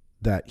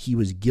that he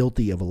was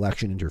guilty of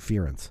election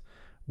interference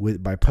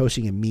by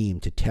posting a meme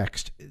to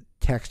text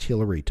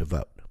Hillary to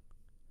vote.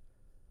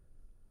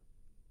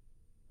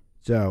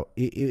 So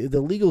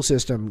the legal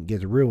system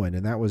gets ruined,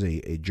 and that was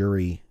a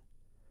jury.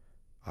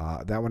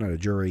 That one had a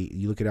jury.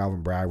 You look at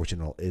Alvin Bragg, which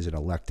is an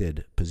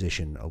elected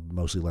position,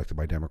 mostly elected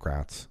by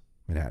Democrats,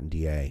 Manhattan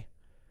DA.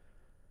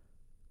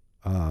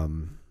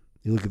 You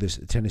look at this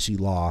Tennessee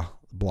law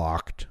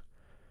blocked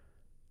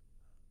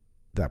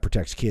that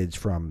protects kids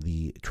from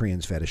the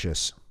trans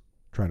fetishists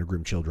trying to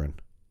groom children.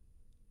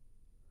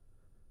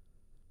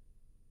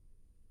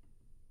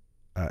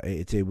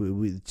 It's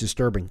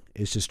disturbing.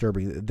 It's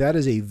disturbing. That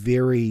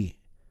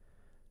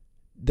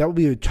would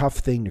be a tough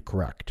thing to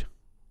correct.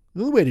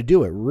 The only way to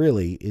do it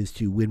really is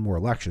to win more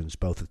elections,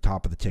 both at the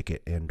top of the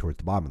ticket and towards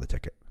the bottom of the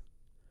ticket.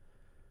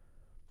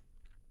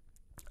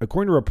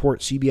 According to a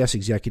report, CBS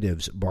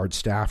executives barred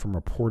staff from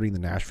reporting the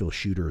Nashville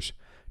shooter's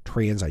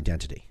trans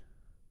identity.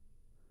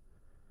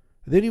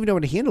 They don't even know how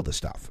to handle this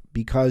stuff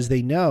because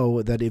they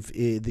know that if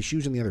the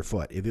shoe's on the other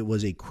foot, if it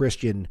was a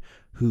Christian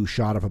who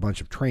shot up a bunch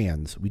of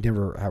trans, we'd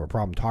never have a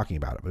problem talking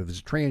about it. But if it's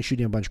a trans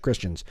shooting a bunch of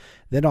Christians,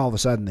 then all of a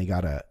sudden they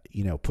got to,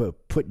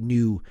 put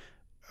new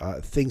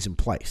things in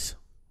place,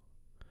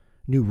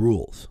 new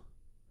rules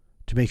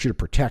to make sure to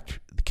protect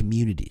the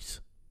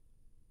communities.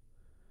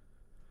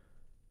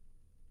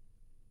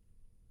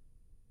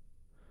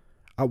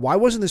 Why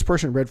wasn't this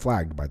person red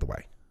flagged, by the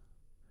way?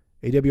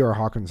 AWR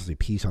Hawkins has a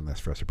piece on this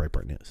for us at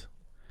Breitbart News.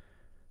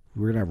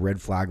 We're going to have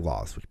red flag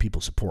laws, which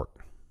people support.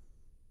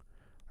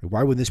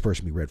 Why wouldn't this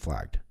person be red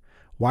flagged?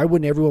 Why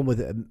wouldn't everyone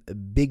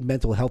with big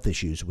mental health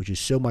issues, which is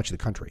so much of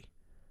the country,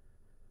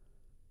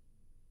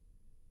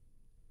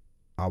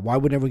 why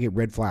wouldn't everyone get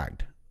red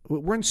flagged?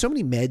 We're in so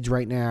many meds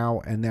right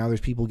now, and now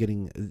there's people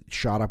getting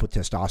shot up with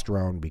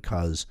testosterone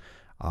because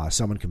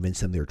someone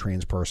convinced them they're a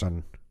trans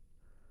person.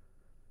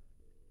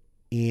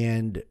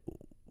 And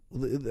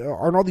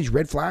aren't all these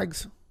red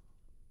flags?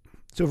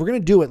 So if we're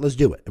going to do it, let's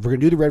do it. If we're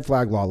going to do the red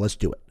flag law, let's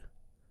do it.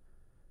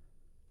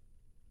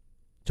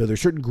 So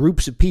there's certain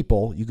groups of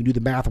people, you can do the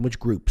math on which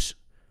groups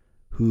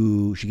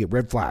who should get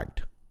red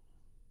flagged.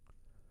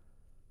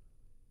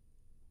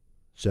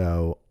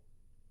 So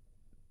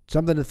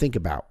something to think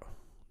about.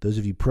 Those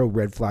of you pro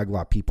red flag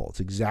law people, it's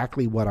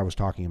exactly what I was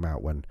talking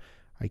about when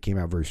I came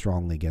out very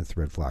strongly against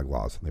the red flag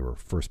laws when they were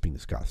first being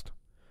discussed.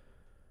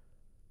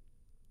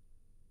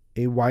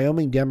 A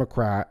Wyoming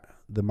Democrat,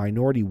 the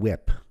minority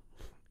whip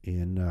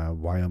in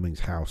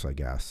Wyoming's House, I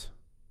guess.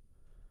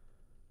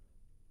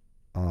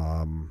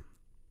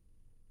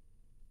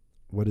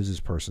 What is this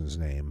person's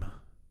name?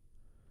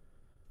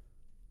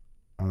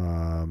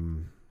 Let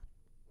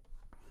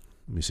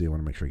me see. I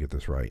want to make sure I get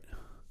this right.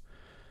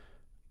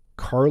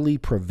 Carly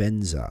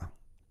Provenza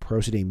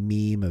posted a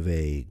meme of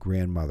a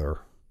grandmother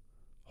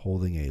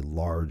holding a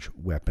large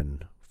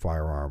weapon,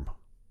 firearm.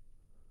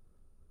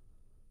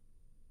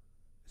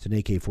 It's an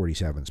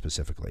AK-47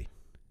 specifically,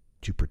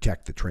 to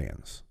protect the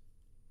trans.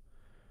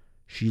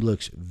 She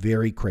looks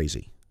very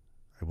crazy.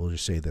 I will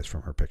just say this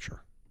from her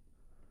picture.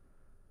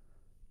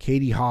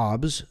 Katie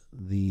Hobbs,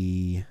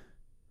 the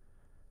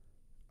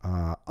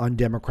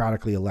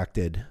undemocratically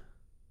elected,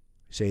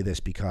 say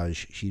this because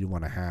she didn't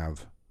want to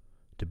have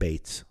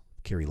debates.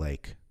 Carrie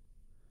Lake.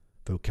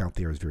 Vote count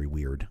there is very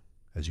weird,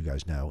 as you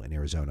guys know, in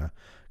Arizona.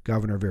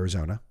 Governor of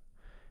Arizona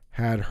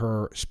had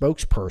her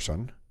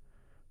spokesperson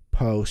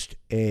post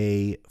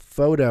a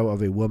photo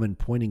of a woman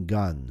pointing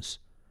guns,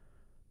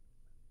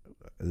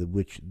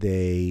 which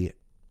they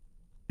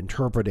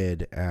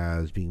interpreted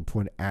as being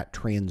pointed at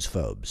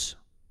transphobes.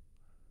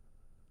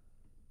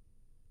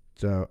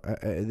 So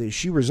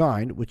she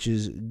resigned, which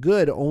is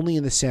good only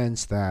in the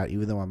sense that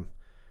even though I'm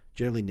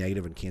generally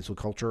negative in cancel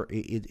culture,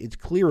 it's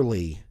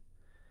clearly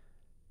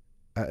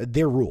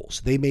their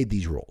rules. They made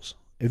these rules.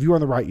 If you're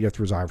on the right, you have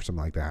to resign for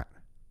something like that.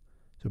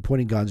 So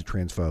pointing guns at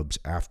transphobes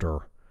after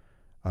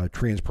a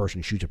trans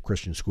person shoots up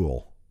Christian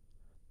school,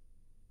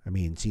 I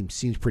mean,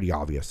 seems pretty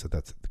obvious that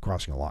that's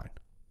crossing a line.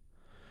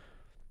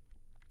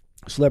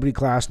 Celebrity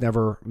class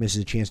never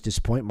misses a chance to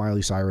disappoint.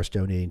 Miley Cyrus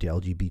donating to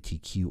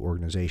LGBTQ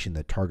organization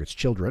that targets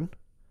children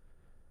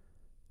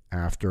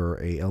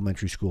after a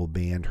elementary school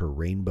banned her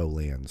Rainbow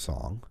Land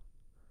song.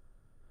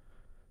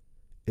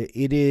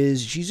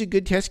 She's a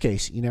good test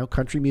case,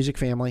 country music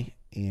family,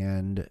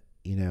 and,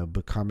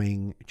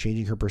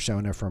 changing her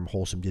persona from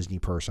wholesome Disney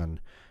person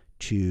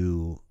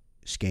to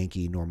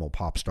skanky, normal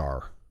pop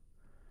star.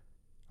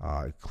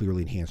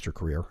 Clearly enhanced her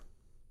career.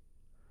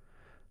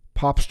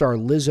 Pop star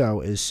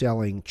Lizzo is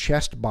selling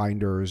chest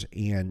binders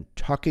and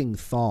tucking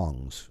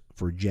thongs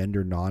for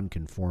gender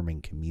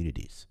non-conforming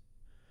communities.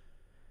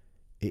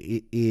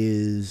 It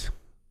is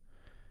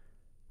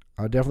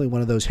definitely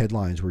one of those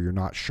headlines where you're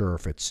not sure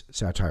if it's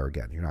satire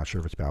again. You're not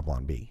sure if it's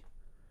Babylon Bee.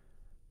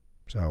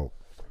 So,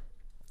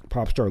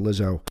 pop star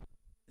Lizzo,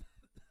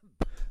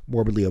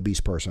 morbidly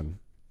obese person,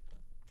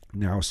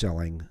 now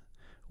selling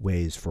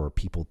ways for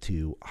people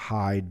to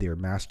hide their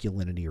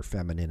masculinity or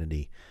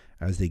femininity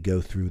as they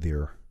go through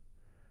their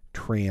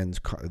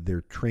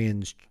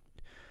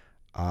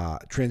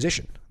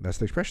transition. That's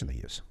the expression they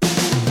use.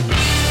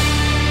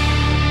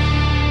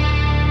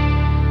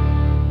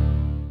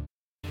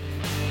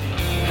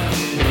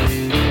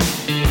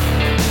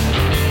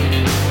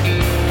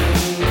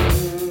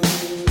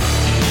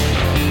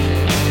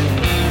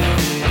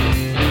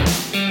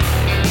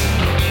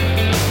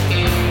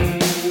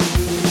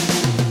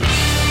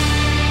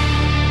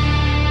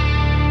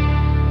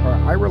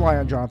 I rely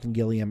on Jonathan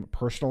Gilliam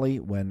personally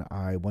when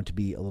I want to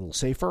be a little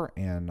safer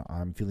and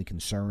I'm feeling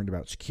concerned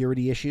about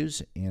security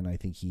issues, and I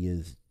think he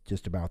is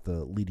just about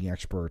the leading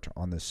expert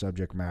on this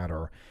subject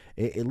matter,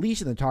 at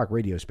least in the talk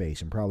radio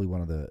space, and probably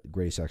one of the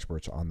greatest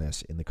experts on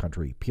this in the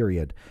country,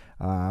 period.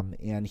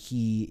 And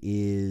he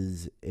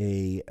is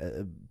a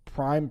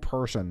prime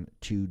person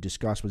to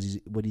discuss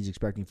what he's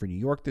expecting for New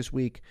York this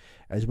week,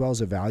 as well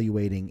as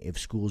evaluating if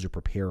schools are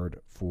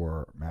prepared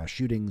for mass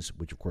shootings,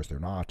 which of course they're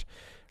not.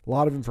 A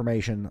lot of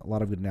information, a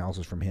lot of good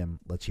analysis from him.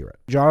 Let's hear it.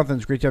 Jonathan,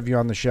 it's great to have you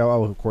on the show.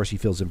 Oh, of course, he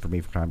fills in for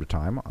me from time to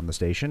time on the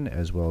station,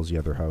 as well as the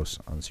other hosts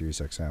on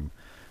SiriusXM.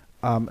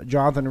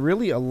 Jonathan,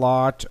 really a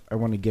lot I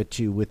want to get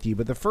to with you,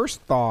 but the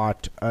first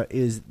thought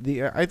is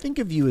I think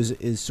of you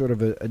as sort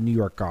of a New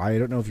York guy. I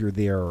don't know if you're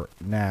there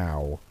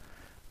now.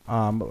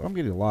 I'm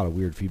getting a lot of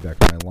weird feedback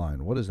on my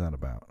line. What is that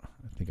about?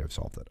 I think I've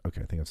solved it.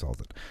 Okay, I think I've solved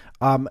it.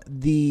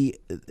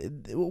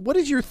 What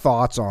is your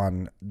thoughts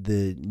on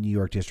the New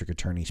York District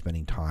Attorney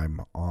spending time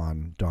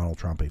on Donald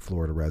Trump, a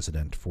Florida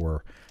resident,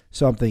 for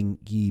something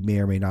he may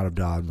or may not have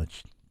done,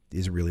 which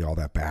isn't really all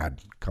that bad?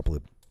 Couple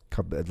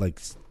like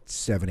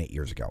 7-8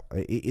 years ago.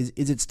 Is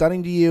it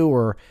stunning to you,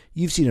 or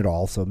you've seen it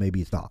all, so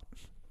maybe it's not?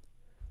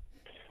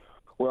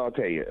 Well, I'll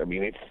tell you. I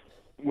mean, it's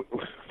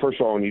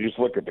first of all, when you just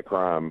look at the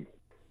crime,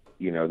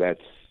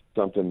 that's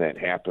something that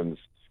happens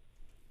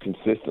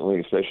consistently,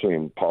 especially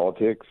in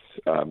politics.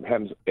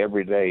 Happens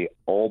every day,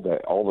 all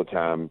the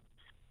time,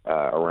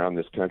 around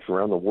this country,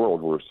 around the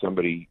world, where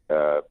somebody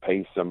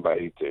pays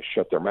somebody to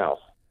shut their mouth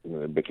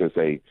because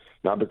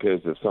not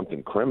because of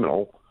something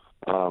criminal,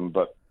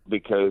 but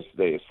because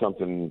it's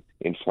something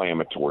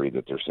inflammatory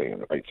that they're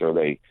saying. Right, so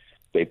they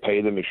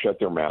pay them to shut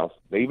their mouth.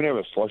 They even have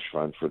a slush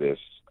fund for this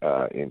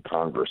in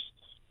Congress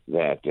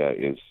that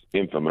is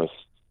infamous,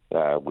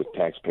 with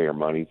taxpayer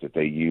money that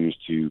they use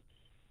to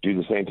do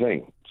the same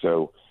thing.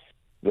 So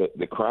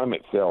the crime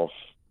itself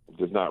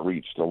does not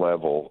reach the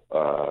level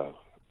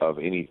of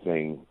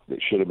anything that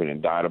should have been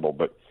indictable.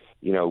 But,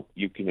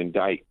 you can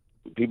indict.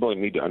 People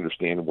need to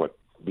understand what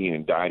being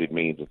indicted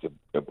means. It's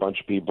a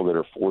bunch of people that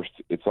are forced.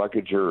 It's like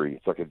a jury.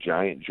 It's like a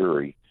giant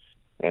jury.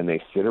 And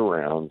they sit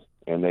around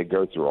and they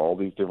go through all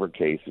these different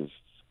cases.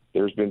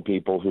 There's been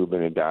people who've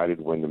been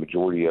indicted when the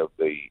majority of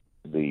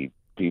the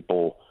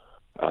people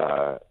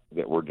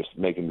that were just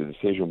making the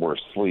decision were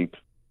asleep.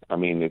 I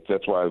mean,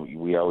 that's why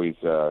we always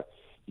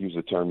use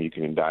the term you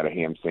can indict a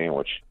ham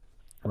sandwich,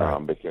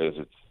 right. Because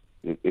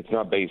it's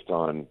not based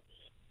on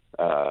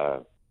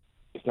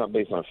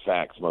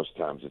facts most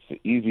times. It's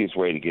the easiest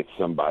way to get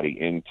somebody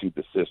into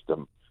the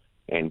system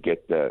and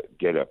get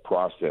a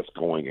process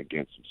going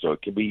against them. So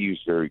it can be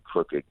used very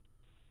crooked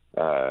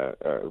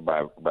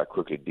by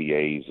crooked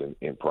DAs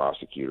and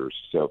prosecutors.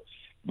 So,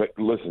 but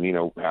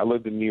listen, I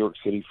lived in New York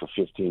City for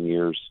 15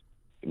 years.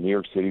 New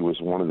York City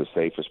was one of the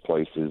safest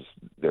places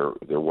there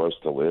was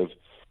to live.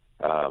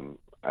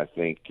 I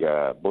think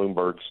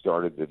Bloomberg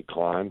started the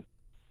decline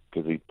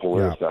because he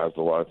politicized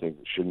a lot of things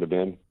that shouldn't have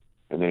been,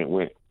 and then it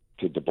went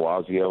to de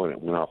Blasio and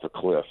it went off a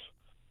cliff.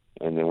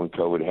 And then when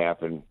COVID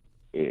happened,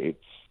 it's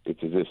as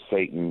if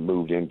Satan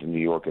moved into New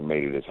York and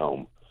made it his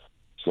home.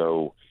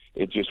 So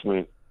it just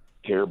went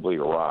terribly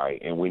awry.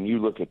 And when you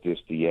look at this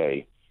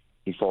DA,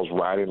 he falls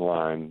right in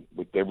line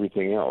with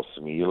everything else.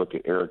 I mean, you look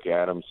at Eric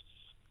Adams,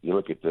 you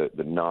look at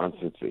the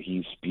nonsense that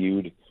he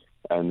spewed,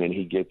 and then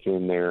he gets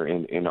in there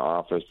in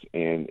office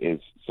and is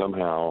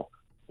somehow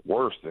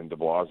worse than de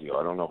Blasio.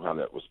 I don't know how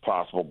that was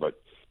possible, but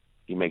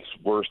he makes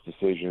worse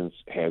decisions,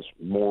 has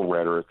more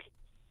rhetoric,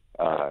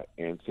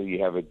 and so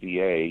you have a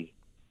DA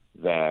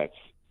that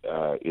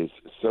is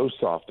so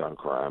soft on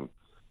crime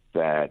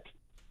that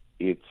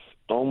it's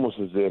almost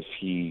as if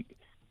he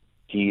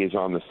is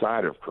on the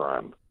side of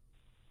crime.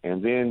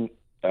 And then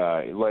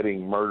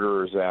letting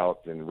murderers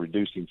out and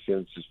reducing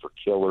sentences for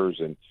killers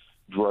and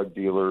drug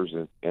dealers.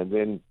 And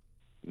then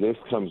this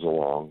comes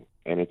along,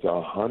 and it's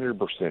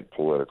 100%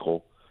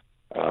 political.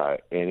 And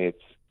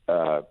it's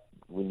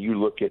when you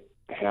look at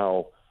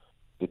how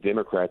the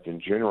Democrats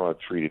in general have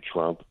treated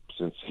Trump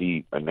since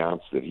he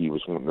announced that he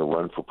was wanting to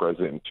run for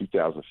president in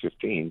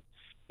 2015.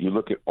 You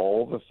look at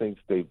all the things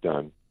they've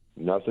done,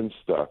 nothing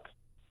stuck.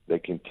 They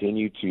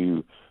continue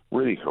to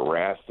really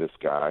harass this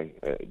guy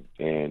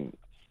and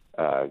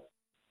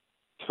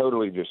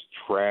totally just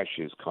trash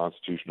his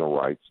constitutional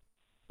rights,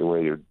 the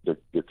way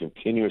they're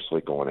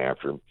continuously going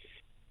after him.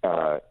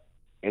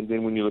 And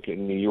then when you look at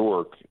New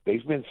York,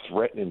 they've been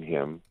threatening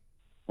him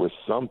with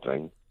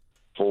something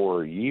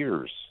for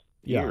years.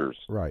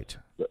 Right.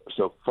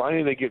 So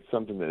finally they get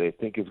something that they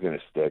think is going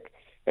to stick.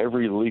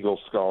 Every legal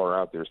scholar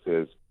out there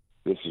says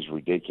this is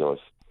ridiculous.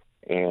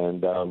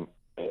 And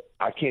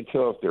I can't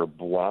tell if they're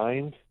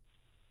blind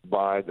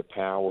by the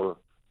power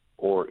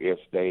or if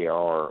they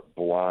are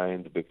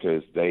blind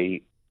because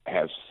they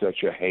have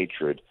such a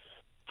hatred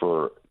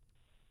for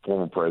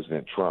former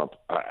President Trump.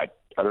 I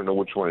don't know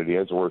which one it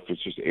is, or if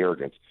it's just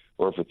arrogance,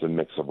 or if it's a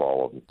mix of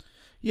all of them.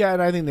 Yeah,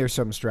 and I think there's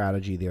some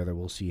strategy there that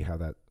we'll see how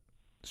that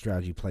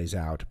strategy plays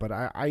out. But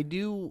I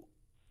do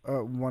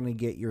want to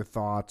get your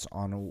thoughts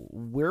on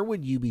where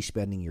would you be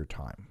spending your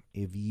time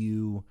if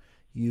you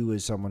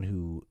as someone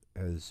who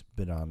has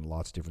been on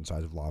lots of different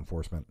sides of law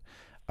enforcement,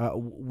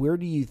 where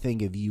do you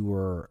think if you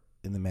were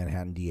in the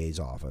Manhattan DA's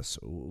office,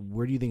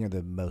 where do you think are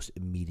the most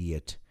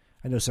immediate?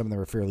 I know some of them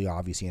are fairly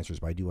obvious answers,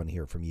 but I do want to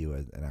hear from you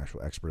as an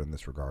actual expert in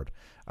this regard.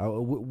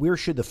 Where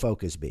should the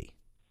focus be?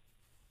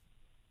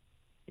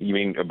 You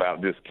mean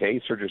about this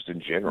case or just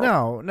in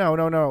general?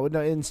 No.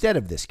 Instead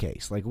of this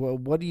case, like,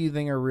 what do you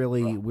think are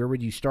really? Where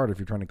would you start if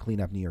you're trying to clean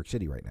up New York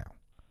City right now?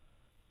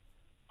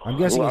 I'm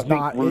guessing it's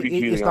not.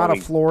 It's not a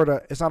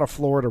Florida. It's not a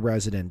Florida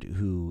resident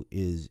who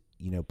is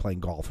playing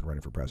golf and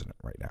running for president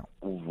right now.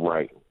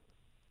 Right.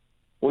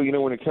 Well,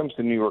 when it comes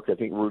to New York, I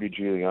think Rudy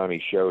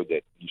Giuliani showed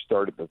that you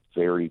start at the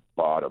very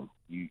bottom.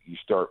 You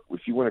start,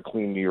 if you want to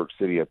clean New York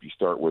City up, you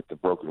start with the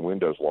broken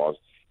windows laws,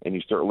 and you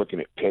start looking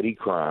at petty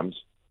crimes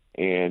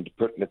and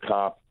putting a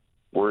cop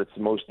where it's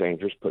most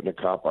dangerous, putting a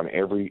cop on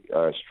every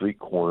street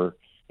corner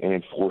and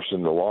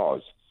enforcing the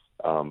laws.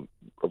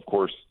 Of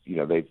course,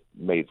 they've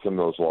made some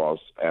of those laws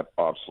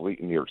obsolete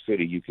in New York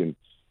City. You can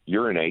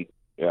urinate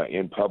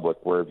in public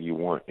wherever you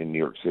want in New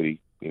York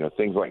City,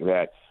 things like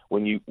that.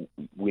 When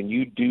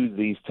you do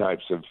these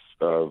types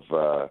of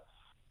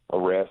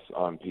arrests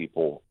on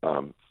people,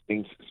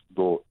 things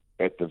go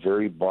at the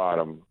very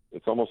bottom.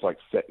 It's almost like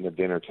setting a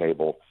dinner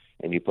table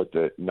and you put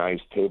the nice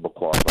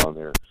tablecloth on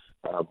there.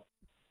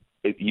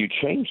 You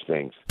change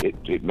things.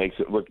 It makes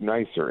it look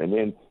nicer, and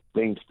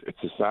then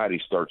society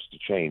starts to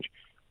change.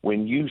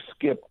 When you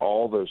skip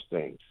all those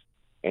things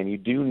and you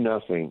do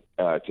nothing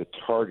to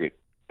target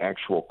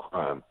actual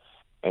crime,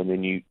 and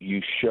then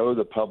you show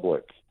the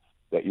public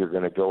that you're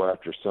going to go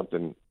after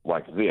something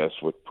like this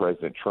with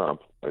President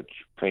Trump,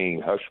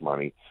 paying hush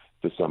money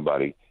to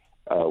somebody,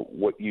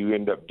 what you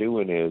end up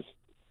doing is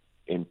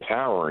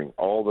empowering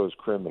all those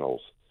criminals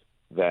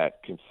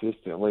that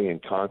consistently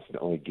and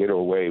constantly get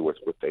away with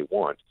what they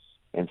want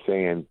and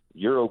saying,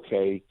 you're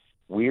okay,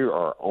 we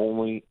are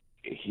only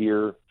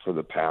here for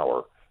the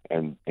power,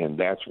 and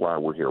that's why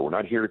we're here. We're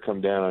not here to come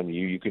down on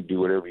you. You can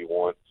do whatever you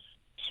want,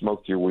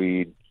 smoke your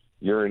weed,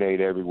 urinate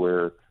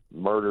everywhere,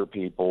 murder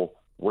people.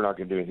 We're not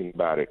going to do anything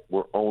about it.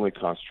 We're only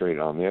concentrated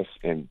on this,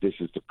 and this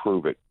is to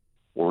prove it.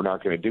 We're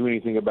not going to do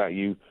anything about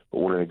you, but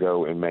we're going to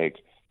go and make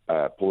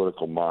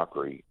political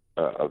mockery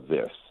of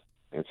this.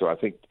 And so I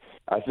think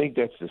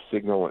that's the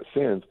signal it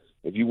sends.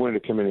 If you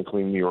wanted to come in and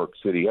clean New York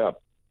City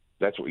up,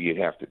 that's what you'd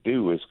have to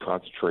do, is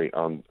concentrate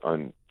on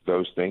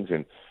those things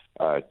and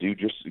do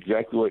just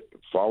exactly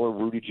follow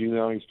Rudy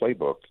Giuliani's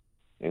playbook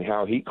and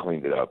how he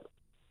cleaned it up.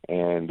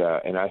 And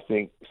I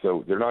think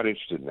so. They're not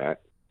interested in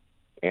that.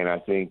 And I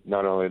think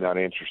not only not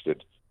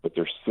interested, but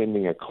they're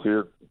sending a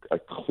clear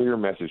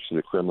message to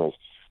the criminals.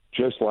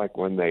 Just like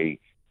when they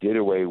did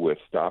away with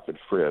stop and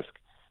frisk,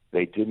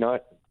 they did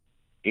not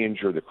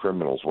injure the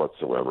criminals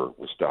whatsoever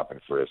with stop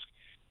and frisk.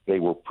 They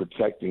were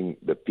protecting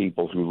the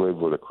people who lived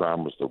where the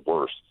crime was the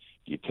worst.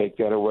 You take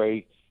that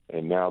away,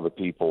 and now the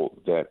people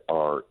that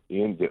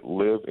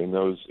live in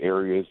those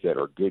areas that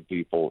are good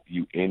people,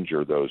 you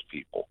injure those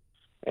people.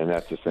 And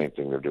that's the same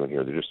thing they're doing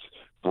here. They're just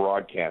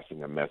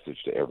broadcasting a message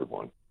to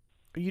everyone.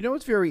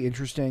 What's very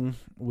interesting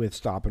with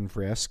stop and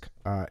frisk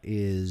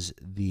is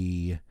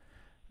the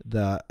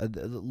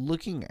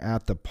looking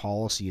at the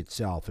policy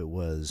itself. It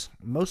was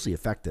mostly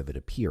effective, it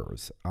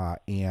appears,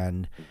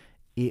 and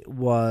it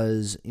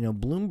was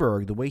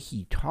Bloomberg, the way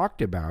he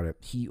talked about it.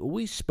 He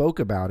always spoke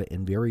about it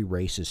in very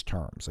racist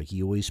terms. Like,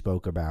 he always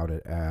spoke about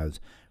it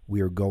as,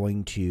 we are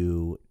going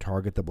to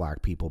target the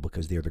black people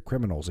because they're the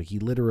criminals. Like, he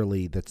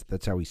literally,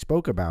 that's how he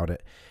spoke about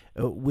it,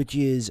 which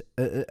is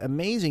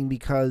amazing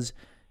because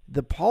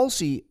the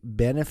policy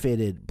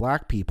benefited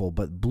black people,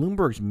 but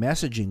Bloomberg's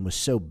messaging was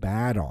so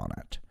bad on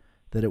it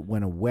that it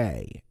went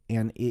away.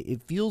 And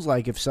it feels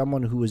like if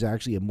someone who is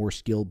actually a more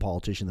skilled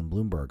politician than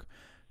Bloomberg,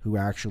 who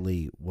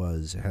actually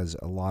has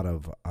a lot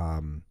of,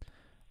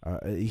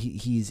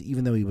 he's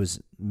even though he was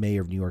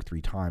mayor of New York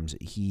 3 times,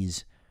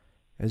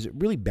 has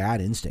really bad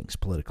instincts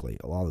politically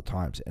a lot of the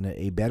times, and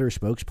a better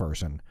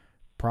spokesperson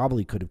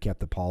probably could have kept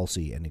the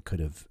policy, and it could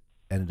have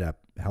ended up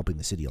helping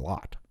the city a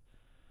lot.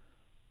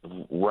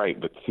 Right,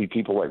 but see,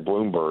 people like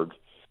Bloomberg,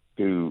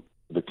 who,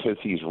 because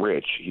he's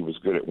rich, he was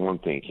good at one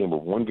thing. He came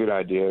with one good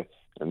idea,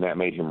 and that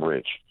made him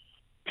rich.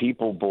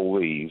 People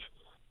believe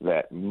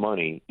that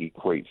money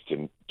equates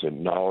to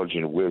knowledge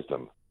and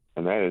wisdom,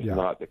 and that is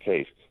not the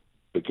case.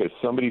 Because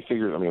somebody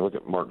figures, I mean, look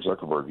at Mark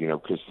Zuckerberg,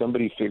 because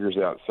somebody figures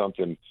out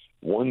something,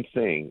 one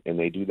thing, and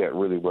they do that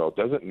really well,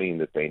 doesn't mean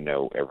that they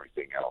know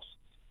everything else.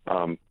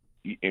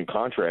 In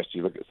contrast,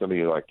 you look at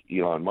somebody like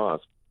Elon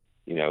Musk,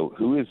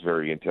 who is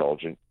very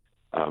intelligent,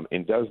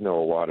 and does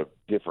know a lot of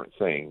different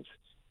things,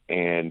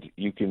 and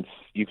you can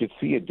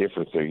see a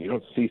difference there. You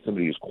don't see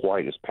somebody who's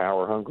quite as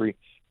power hungry,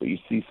 but you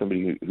see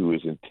somebody who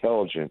is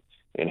intelligent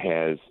and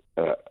has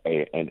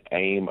an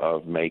aim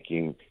of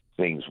making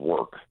things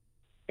work.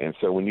 And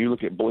so when you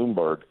look at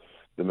Bloomberg,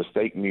 the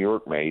mistake New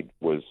York made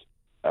was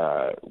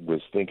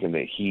thinking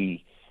that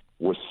he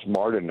was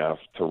smart enough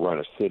to run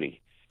a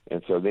city,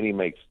 and so then he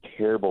makes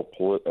terrible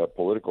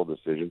political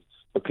decisions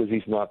because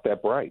he's not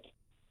that bright.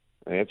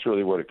 And that's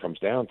really what it comes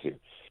down to.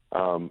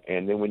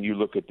 And then when you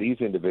look at these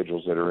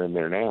individuals that are in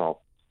there now,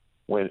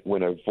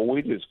 when a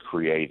void is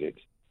created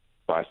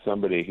by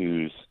somebody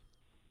who's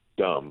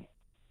dumb,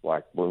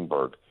 like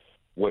Bloomberg,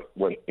 what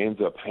ends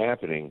up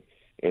happening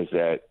is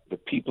that the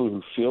people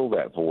who fill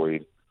that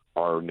void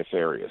are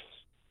nefarious.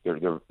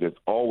 There's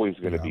always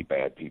going to be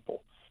bad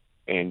people.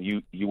 And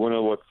you want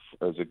to look,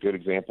 as a good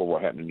example of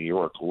what happened in New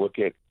York, look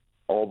at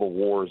all the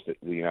wars that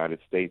the United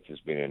States has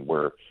been in,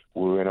 where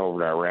we went over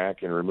to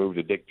Iraq and removed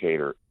a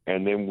dictator,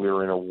 and then we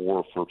were in a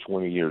war for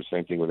 20 years.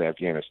 Same thing with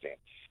Afghanistan.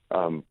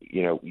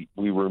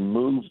 We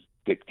removed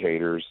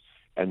dictators,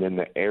 and then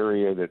the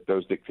area that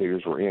those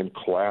dictators were in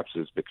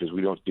collapses because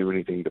we don't do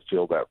anything to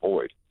fill that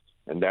void.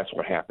 And that's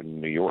what happened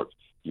in New York.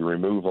 You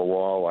remove a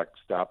law like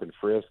stop and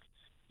frisk,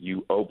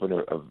 you open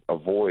a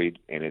void,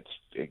 and it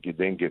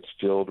then gets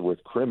filled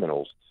with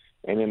criminals.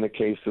 And in the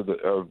case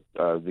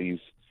of these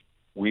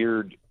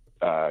weird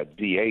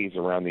DAs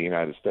around the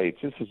United States,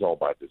 this is all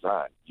by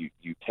design.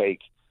 You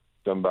take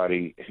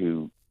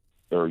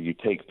you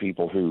take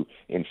people who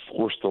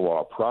enforce the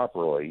law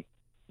properly,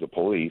 the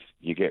police,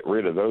 you get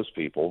rid of those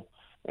people,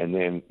 and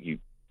then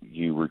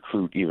you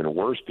recruit even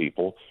worse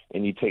people,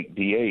 and you take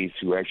DAs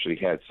who actually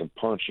had some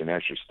punch and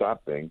actually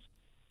stop things,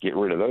 get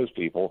rid of those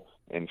people,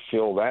 and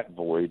fill that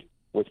void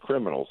with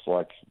criminals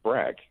like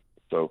Bragg.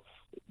 So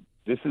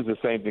this is the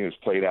same thing that's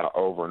played out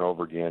over and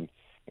over again,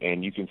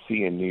 and you can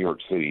see in New York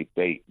City,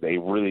 they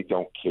really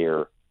don't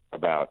care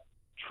about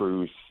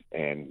truth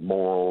and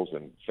morals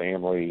and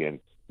family and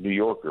New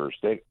Yorkers.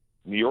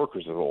 New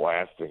Yorkers are the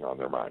last thing on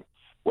their mind.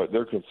 What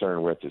they're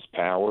concerned with is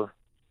power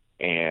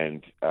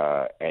and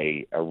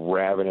a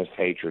ravenous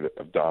hatred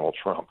of Donald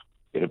Trump.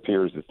 It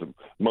appears it's the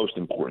most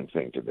important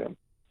thing to them.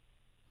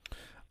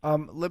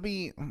 Let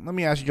me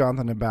ask you,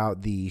 Jonathan,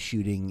 about the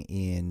shooting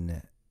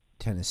in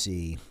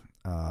Tennessee,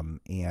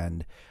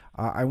 and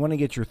I want to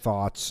get your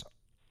thoughts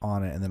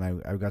on it, and then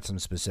I've got some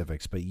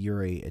specifics. But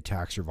you're a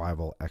attack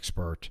survival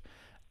expert.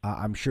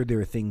 I'm sure there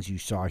are things you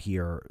saw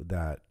here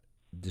that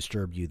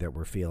disturbed you, that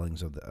were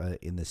failings of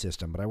in the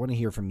system. But I want to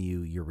hear from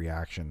you, your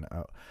reaction.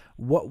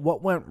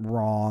 What went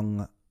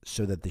wrong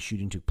so that the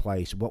shooting took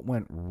place? What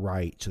went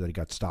right so that it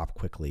got stopped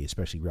quickly,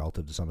 especially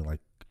relative to something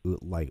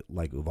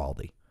like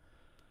Uvalde?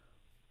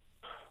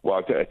 Well,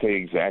 I tell you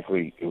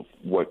exactly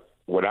what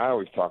I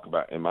always talk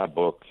about in my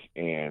book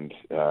and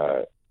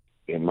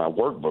in my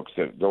workbooks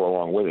that go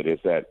along with it is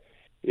that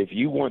if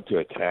you want to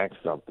attack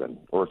something,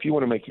 or if you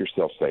want to make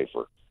yourself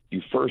safer,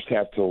 you first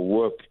have to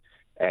look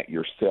at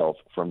yourself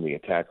from the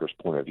attacker's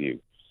point of view.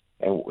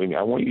 And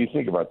I want you to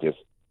think about this.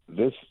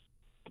 This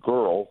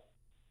girl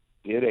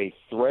did a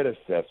threat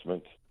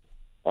assessment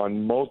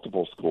on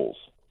multiple schools.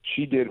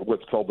 She did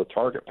what's called the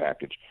target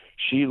package.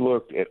 She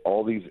looked at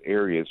all these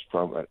areas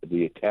from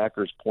the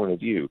attacker's point of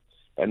view,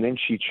 and then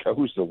she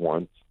chose the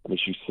one. I mean,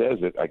 she says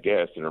it, I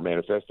guess, in her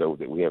manifesto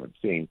that we haven't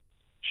seen.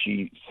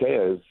 She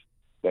says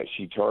that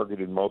she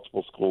targeted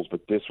multiple schools,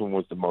 but this one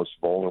was the most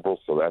vulnerable,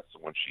 so that's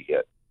the one she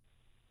hit.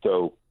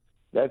 So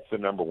that's the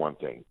number one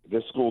thing.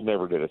 This school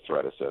never did a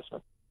threat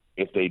assessment.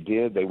 If they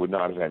did, they would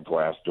not have had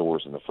glass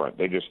doors in the front.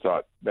 They just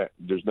thought that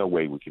there's no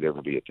way we could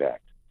ever be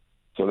attacked.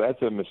 So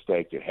that's a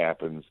mistake that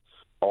happens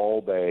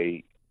all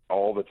day,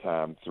 all the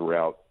time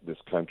throughout this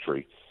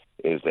country,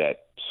 is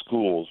that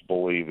schools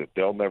believe that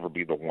they'll never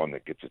be the one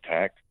that gets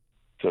attacked,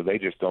 so they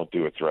just don't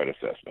do a threat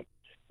assessment.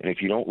 And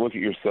if you don't look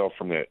at yourself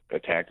from the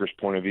attacker's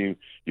point of view,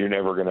 you're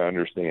never going to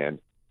understand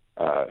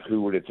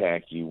who would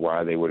attack you,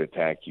 why they would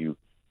attack you,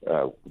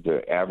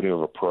 the avenue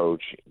of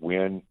approach,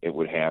 when it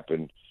would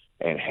happen,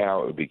 and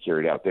how it would be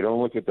carried out. They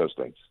don't look at those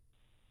things.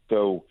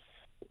 So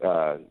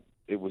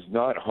it was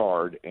not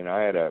hard, and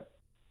I had a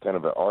kind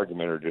of an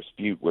argument or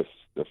dispute with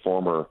the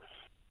former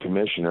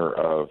commissioner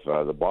of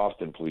the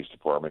Boston Police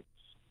Department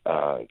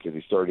because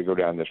he started to go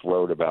down this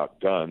road about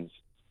guns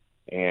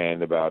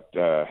and about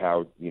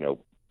how,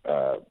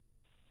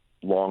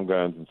 long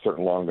guns and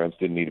certain long guns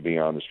didn't need to be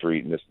on the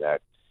street and this and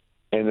that.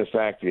 And the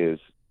fact is,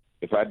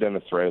 if I'd done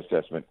a threat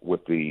assessment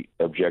with the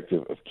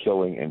objective of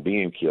killing and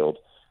being killed,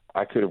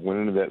 I could have went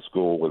into that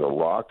school with a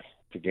rock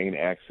to gain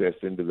access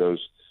into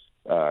those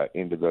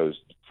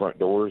front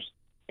doors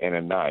and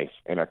a knife,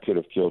 and I could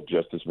have killed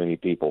just as many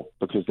people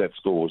because that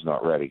school was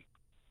not ready.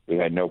 They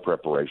had no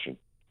preparation.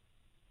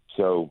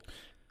 So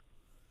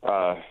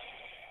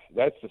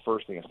that's the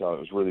first thing I saw. It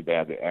was really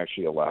bad that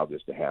actually allowed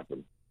this to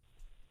happen.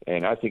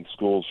 And I think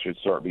schools should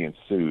start being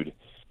sued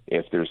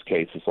if there's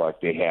cases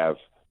like they have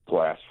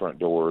glass front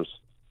doors,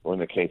 or in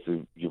the case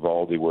of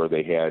Uvalde where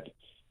they had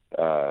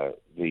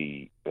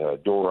the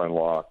door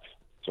unlocked,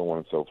 so on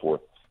and so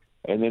forth.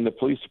 And then the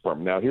police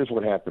department. Now, here's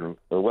what happened.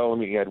 Well, let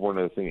me add one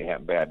other thing that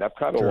happened bad. And I've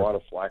caught a lot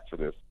of flack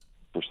for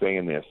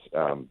saying this.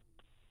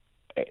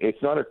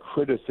 It's not a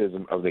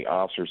criticism of the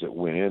officers that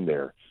went in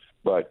there,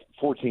 but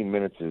 14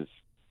 minutes is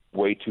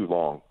way too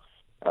long,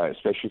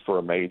 especially for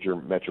a major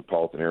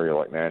metropolitan area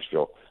like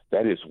Nashville.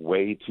 That is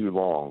way too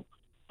long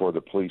for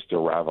the police to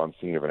arrive on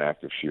scene of an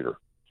active shooter.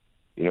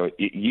 You know,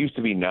 it used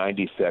to be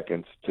 90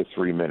 seconds to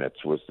 3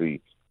 minutes was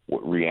the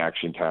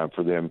reaction time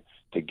for them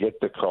to get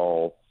the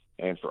call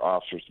and for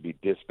officers to be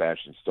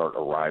dispatched and start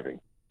arriving.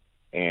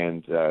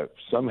 And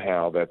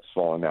somehow that's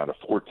fallen down to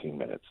 14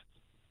 minutes.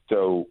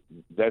 So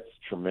that's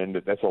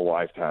tremendous. That's a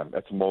lifetime.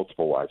 That's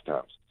multiple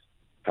lifetimes.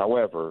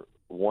 However,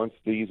 once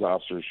these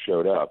officers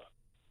showed up,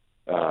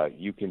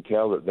 you can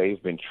tell that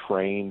they've been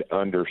trained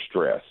under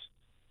stress.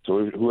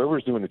 So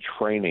whoever's doing the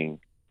training,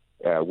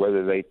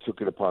 whether they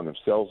took it upon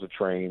themselves to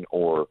train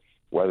or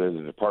whether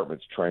the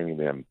department's training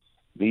them,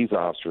 these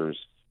officers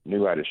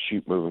knew how to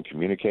shoot, move, and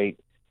communicate.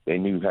 They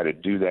knew how to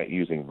do that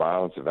using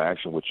violence of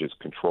action, which is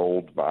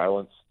controlled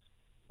violence.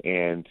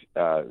 And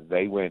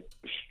they went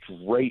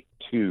straight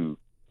to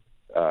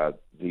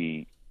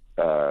the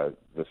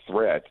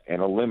threat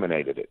and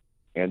eliminated it.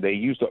 And they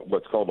used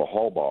what's called a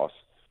hall boss,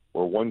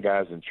 where one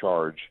guy's in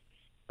charge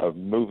of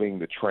moving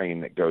the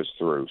train that goes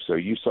through. So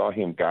you saw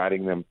him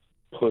guiding them,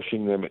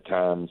 pushing them at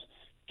times,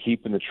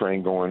 keeping the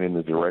train going in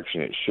the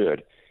direction it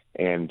should.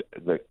 And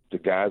the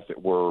guys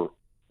that were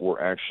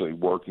actually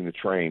working the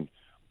train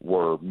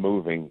were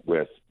moving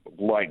with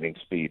lightning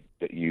speed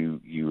that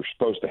you're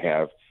supposed to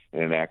have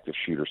in an active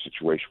shooter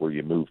situation where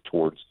you move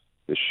towards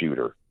the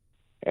shooter.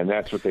 And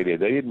that's what they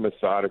did. They didn't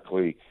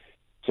methodically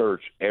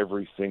search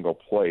every single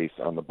place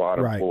on the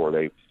bottom floor.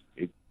 They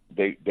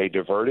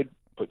diverted,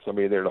 put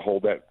somebody there to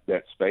hold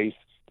that space,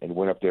 and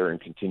went up there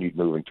and continued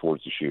moving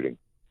towards the shooting.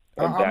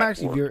 And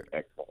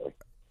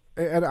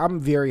I'm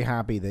very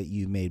happy that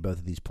you made both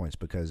of these points,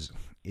 because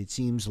it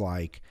seems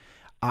like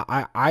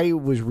I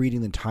was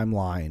reading the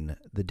timeline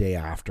the day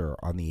after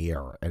on the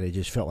air, and it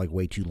just felt like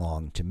way too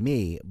long to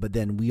me. But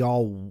then we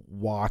all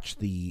watched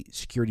the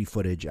security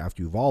footage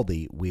after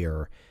Uvalde,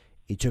 where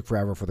it took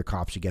forever for the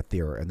cops to get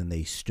there, and then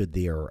they stood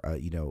there,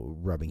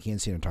 rubbing hand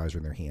sanitizer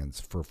in their hands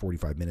for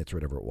 45 minutes or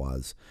whatever it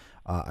was,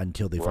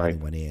 until they finally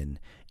went in.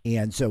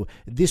 And so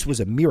this was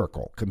a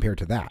miracle compared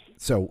to that.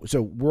 So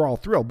we're all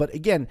thrilled. But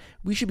again,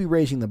 we should be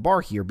raising the bar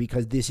here,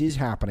 because this is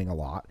happening a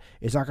lot.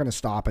 It's not going to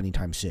stop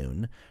anytime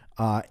soon.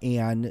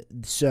 And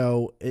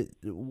so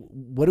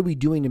what are we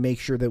doing to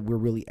make sure that we're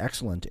really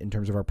excellent in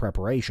terms of our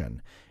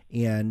preparation?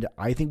 And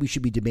I think we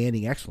should be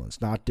demanding excellence,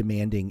 not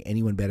demanding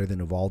anyone better than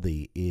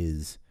Uvalde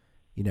is,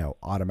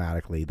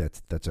 automatically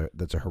that's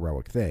a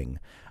heroic thing.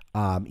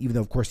 Even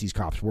though, of course, these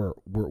cops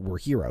were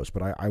heroes,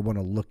 but I want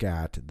to look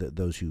at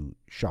those who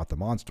shot the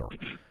monster.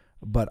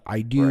 But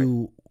I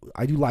do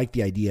like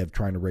the idea of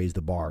trying to raise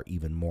the bar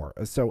even more.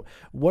 So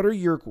what are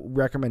your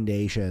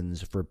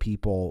recommendations for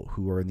people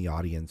who are in the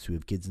audience, who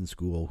have kids in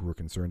school, who are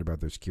concerned about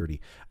their security?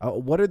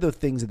 What are the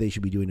things that they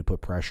should be doing to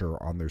put pressure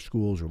on their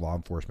schools or law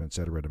enforcement, et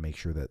cetera, to make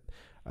sure that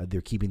they're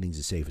keeping things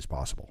as safe as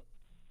possible?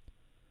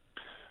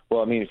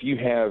 Well, I mean, if you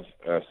have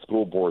a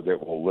school board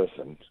that will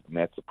listen, and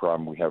that's the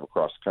problem we have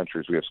across the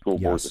country, is we have school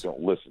boards that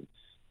don't listen.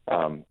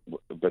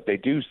 But they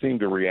do seem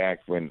to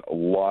react when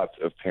lots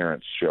of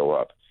parents show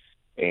up.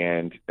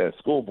 And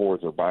school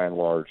boards are, by and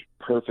large,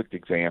 perfect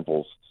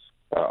examples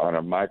on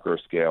a micro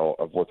scale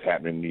of what's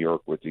happening in New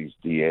York with these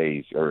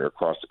DAs, or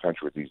across the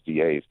country with these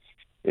DAs,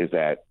 is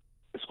that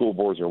school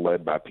boards are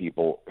led by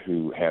people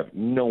who have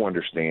no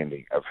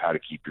understanding of how to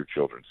keep your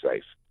children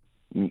safe.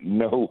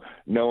 No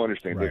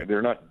understanding. Right.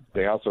 They're not.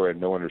 They also have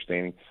no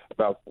understanding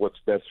about what's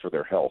best for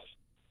their health.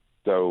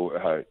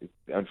 So,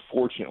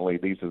 unfortunately,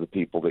 these are the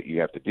people that you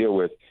have to deal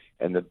with,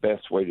 and the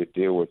best way to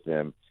deal with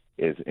them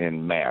is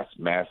in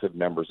massive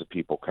numbers of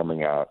people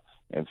coming out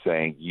and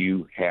saying,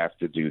 you have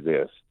to do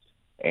this.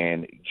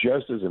 And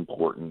just as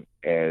important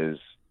as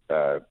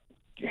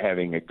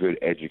having a good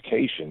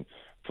education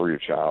for your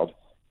child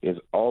is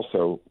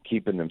also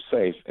keeping them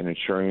safe and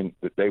ensuring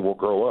that they will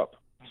grow up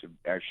to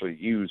actually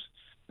use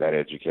that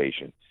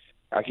education.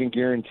 I can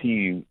guarantee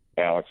you,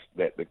 Alex,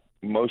 that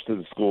most of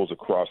the schools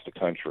across the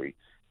country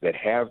that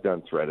have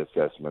done threat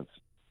assessments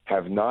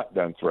have not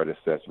done threat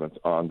assessments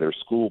on their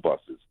school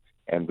buses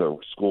and the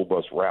school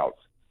bus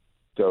routes.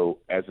 So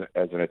as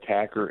an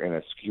attacker and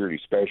a security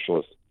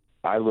specialist,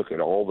 I look at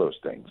all those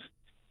things.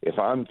 If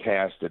I'm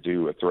tasked to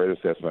do a threat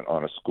assessment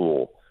on a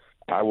school,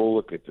 I will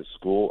look at the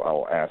school. I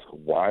will ask,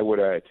 why would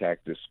I attack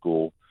this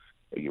school?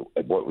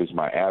 What was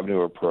my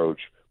avenue of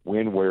approach?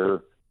 When, where,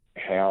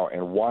 how,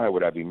 and why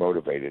would I be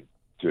motivated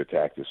to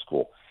attack this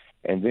school?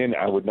 And then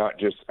I would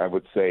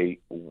say,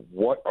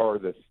 what are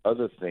the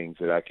other things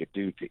that I could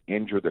do to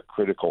injure the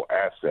critical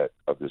asset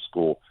of the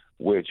school,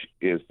 which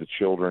is the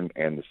children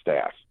and the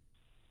staff?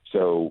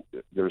 So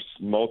there's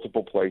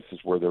multiple places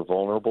where they're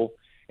vulnerable.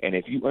 And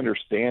if you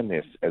understand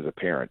this as a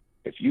parent,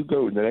 if you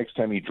go the next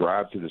time you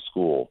drive to the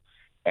school,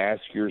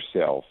 ask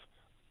yourself,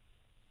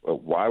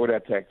 why would I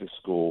attack this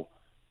school?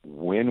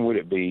 When would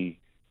it be?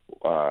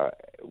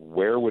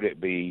 Where would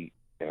it be?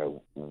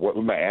 What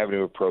would my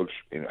avenue approach?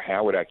 And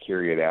how would I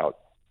carry it out?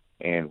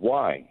 And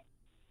why?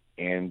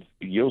 And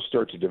you'll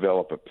start to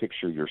develop a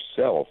picture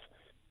yourself.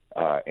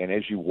 And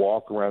as you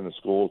walk around the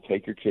school,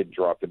 take your kid,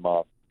 drop them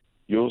off,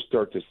 you'll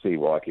start to see,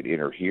 well, I could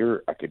enter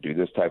here. I could do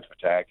this type of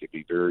attack. It'd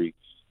be very,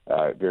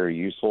 very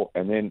useful.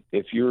 And then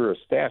if you're a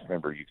staff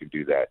member, you can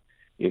do that.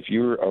 If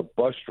you're a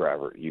bus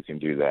driver, you can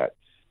do that.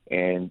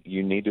 And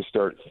you need to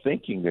start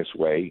thinking this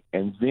way.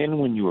 And then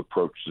when you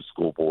approach the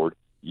school board,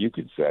 you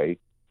could say,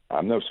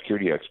 I'm no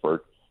security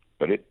expert,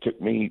 but it took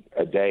me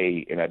a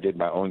day and I did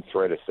my own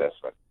threat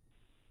assessment.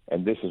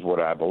 And this is what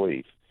I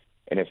believe.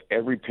 And if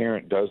every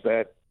parent does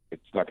that,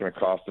 it's not going to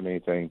cost them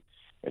anything.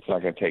 It's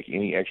not going to take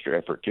any extra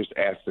effort. Just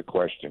ask the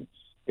question,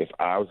 if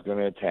I was going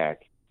to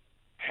attack,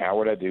 how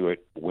would I do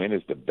it? When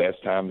is the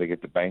best time to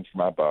get the bang for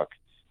my buck?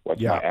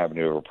 What's my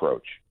avenue of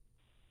approach?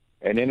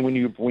 And then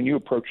when you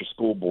approach a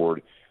school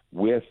board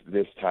with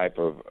this type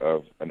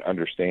of an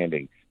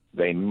understanding,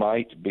 they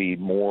might be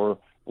more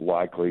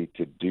likely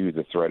to do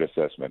the threat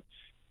assessment.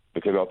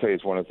 Because I'll tell you,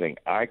 it's one of the things.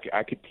 I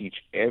could teach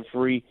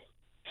every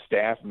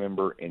staff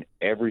member in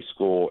every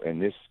school in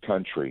this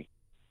country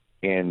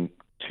in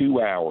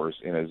 2 hours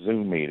in a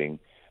Zoom meeting.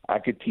 I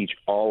could teach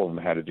all of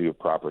them how to do a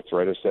proper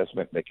threat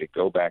assessment. They could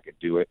go back and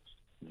do it.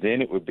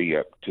 Then it would be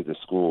up to the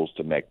schools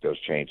to make those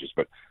changes.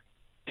 But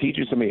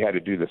teaching somebody how to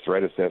do the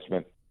threat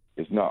assessment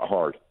is not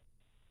hard.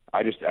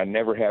 I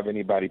never have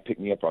anybody pick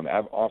me up on that.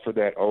 I've offered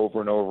that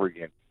over and over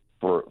again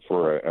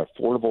for an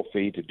affordable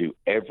fee to do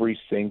every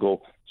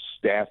single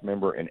staff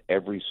member in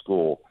every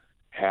school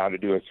how to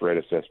do a threat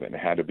assessment and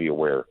how to be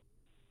aware.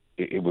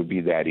 It would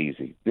be that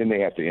easy. Then they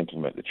have to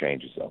implement the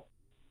changes, though.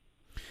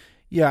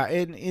 Yeah,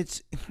 and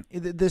it's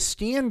the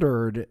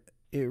standard.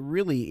 It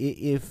really,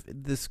 if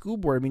the school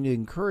board, to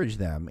encourage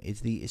them,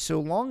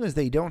 so long as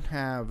they don't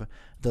have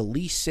the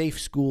least safe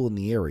school in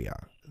the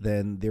area,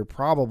 then they're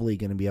probably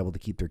going to be able to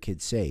keep their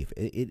kids safe.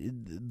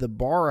 The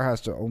bar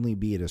has to only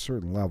be at a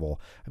certain level.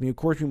 Of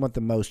course, we want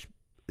the most.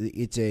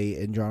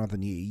 And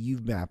Jonathan,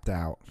 you've mapped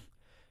out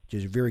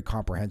just very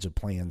comprehensive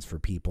plans for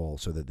people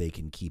so that they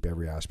can keep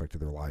every aspect of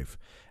their life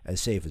as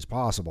safe as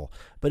possible.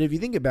 But if you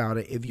think about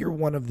it, if you're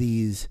one of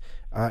these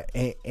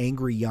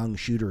angry young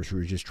shooters who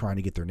are just trying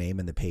to get their name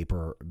in the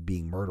paper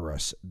being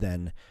murderous,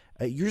 then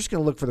you're just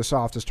going to look for the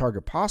softest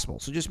target possible.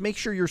 So just make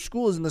sure your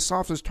school is in the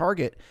softest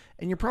target,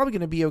 and you're probably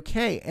going to be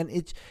okay. And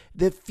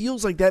that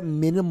feels like that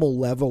minimal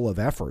level of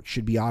effort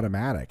should be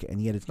automatic,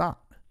 and yet it's not.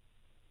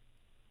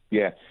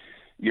 Yeah.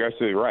 You're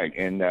absolutely right.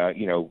 And,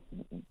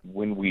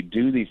 when we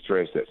do these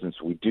threat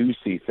assessments, we do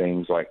see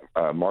things like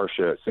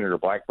Senator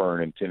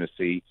Blackburn in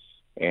Tennessee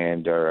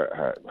and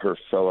her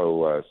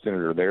fellow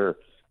senator there,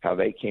 how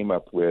they came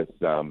up with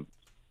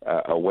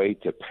a way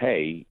to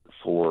pay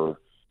for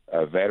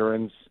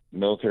veterans,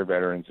 military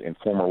veterans, and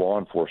former law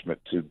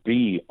enforcement to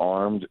be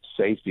armed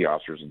safety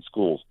officers in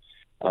schools.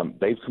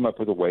 They've come up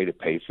with a way to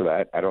pay for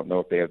that. I don't know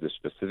if they have the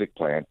specific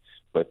plan,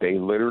 but they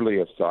literally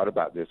have thought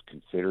about this,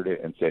 considered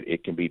it, and said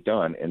it can be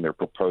done, and they're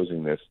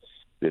proposing this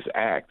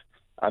act.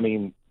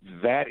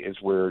 That is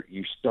where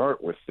you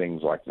start with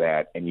things like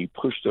that, and you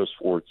push those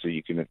forward so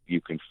you can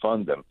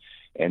fund them,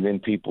 and then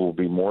people will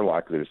be more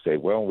likely to say,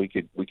 well, we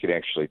could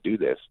actually do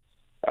this.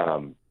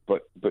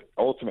 But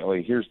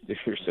ultimately, here's the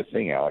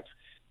thing, Alex.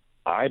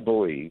 I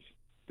believe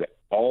that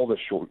all the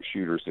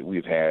shooters that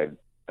we've had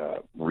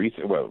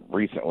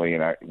recently,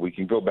 and we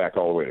can go back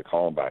all the way to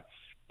Columbine,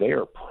 they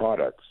are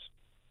products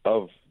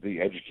of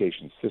the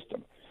education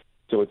system.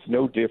 So it's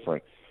no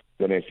different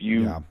than if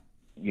you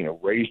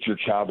raised your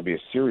child to be a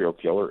serial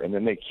killer and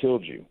then they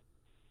killed you.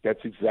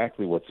 That's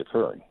exactly what's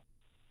occurring.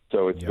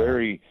 So it's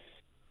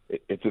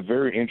it's a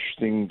very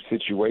interesting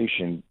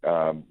situation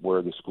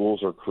where the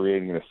schools are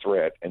creating a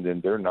threat and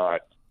then they're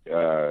not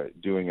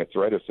doing a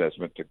threat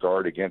assessment to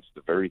guard against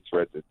the very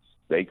threat that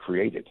they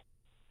created.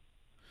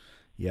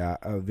 Yeah,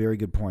 very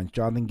good point.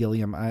 Jonathan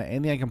Gilliam,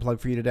 anything I can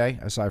plug for you today,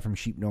 aside from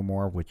Sheep No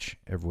More, which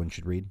everyone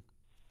should read?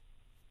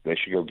 They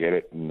should go get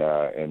it and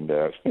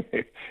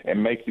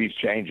and make these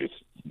changes.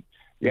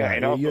 Yeah,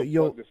 and also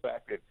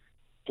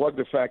plug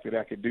the fact that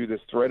I could do this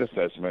threat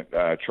assessment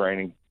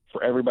training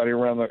for everybody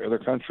around the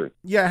country.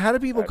 Yeah, how do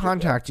people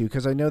contact you?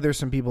 Because I know there's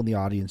some people in the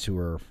audience who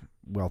are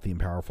wealthy and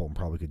powerful and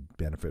probably could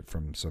benefit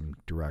from some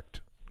direct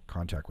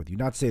contact with you.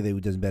 Not to say that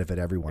it doesn't benefit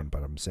everyone,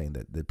 but I'm saying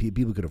that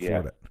people could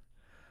afford it.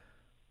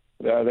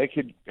 They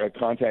could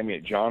contact me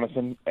at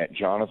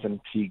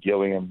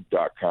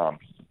jonathantgilliam.com.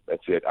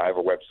 That's it. I have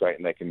a website,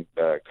 and they can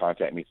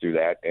contact me through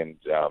that. And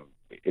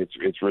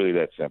it's really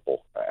that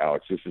simple,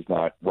 Alex. This is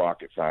not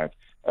rocket science.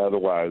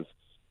 Otherwise,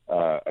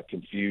 a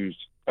confused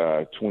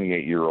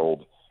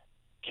 28-year-old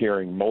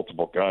carrying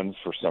multiple guns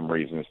for some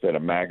reason instead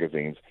of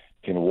magazines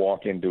can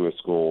walk into a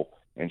school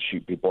and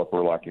shoot people up,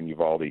 or like in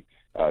Uvalde,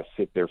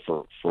 sit there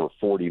for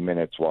 40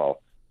 minutes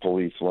while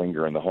police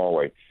linger in the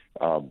hallway.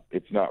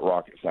 It's not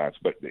rocket science,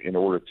 but in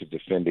order to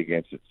defend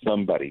against it,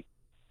 somebody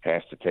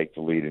has to take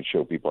the lead and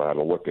show people how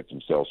to look at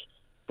themselves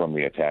from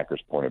the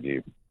attacker's point of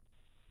view.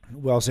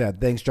 Well said.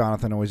 Thanks,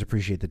 Jonathan. Always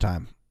appreciate the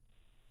time.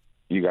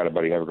 You got it,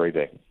 buddy. Have a great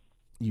day.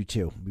 You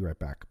too. Be right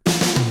back.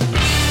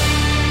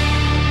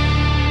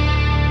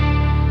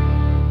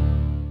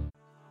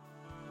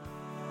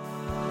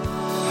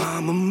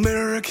 I'm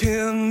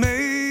American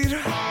made.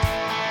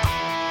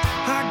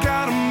 I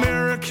got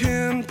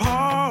American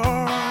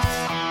parts.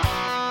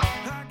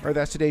 All right,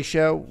 that's today's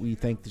show. We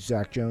thank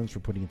Zach Jones for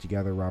putting it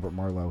together. Robert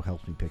Marlowe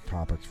helps me pick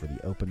topics for the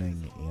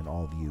opening, and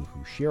all of you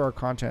who share our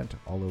content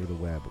all over the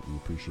web. We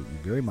appreciate you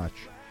very much,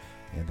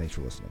 and thanks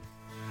for listening.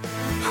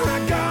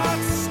 I got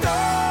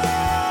stars.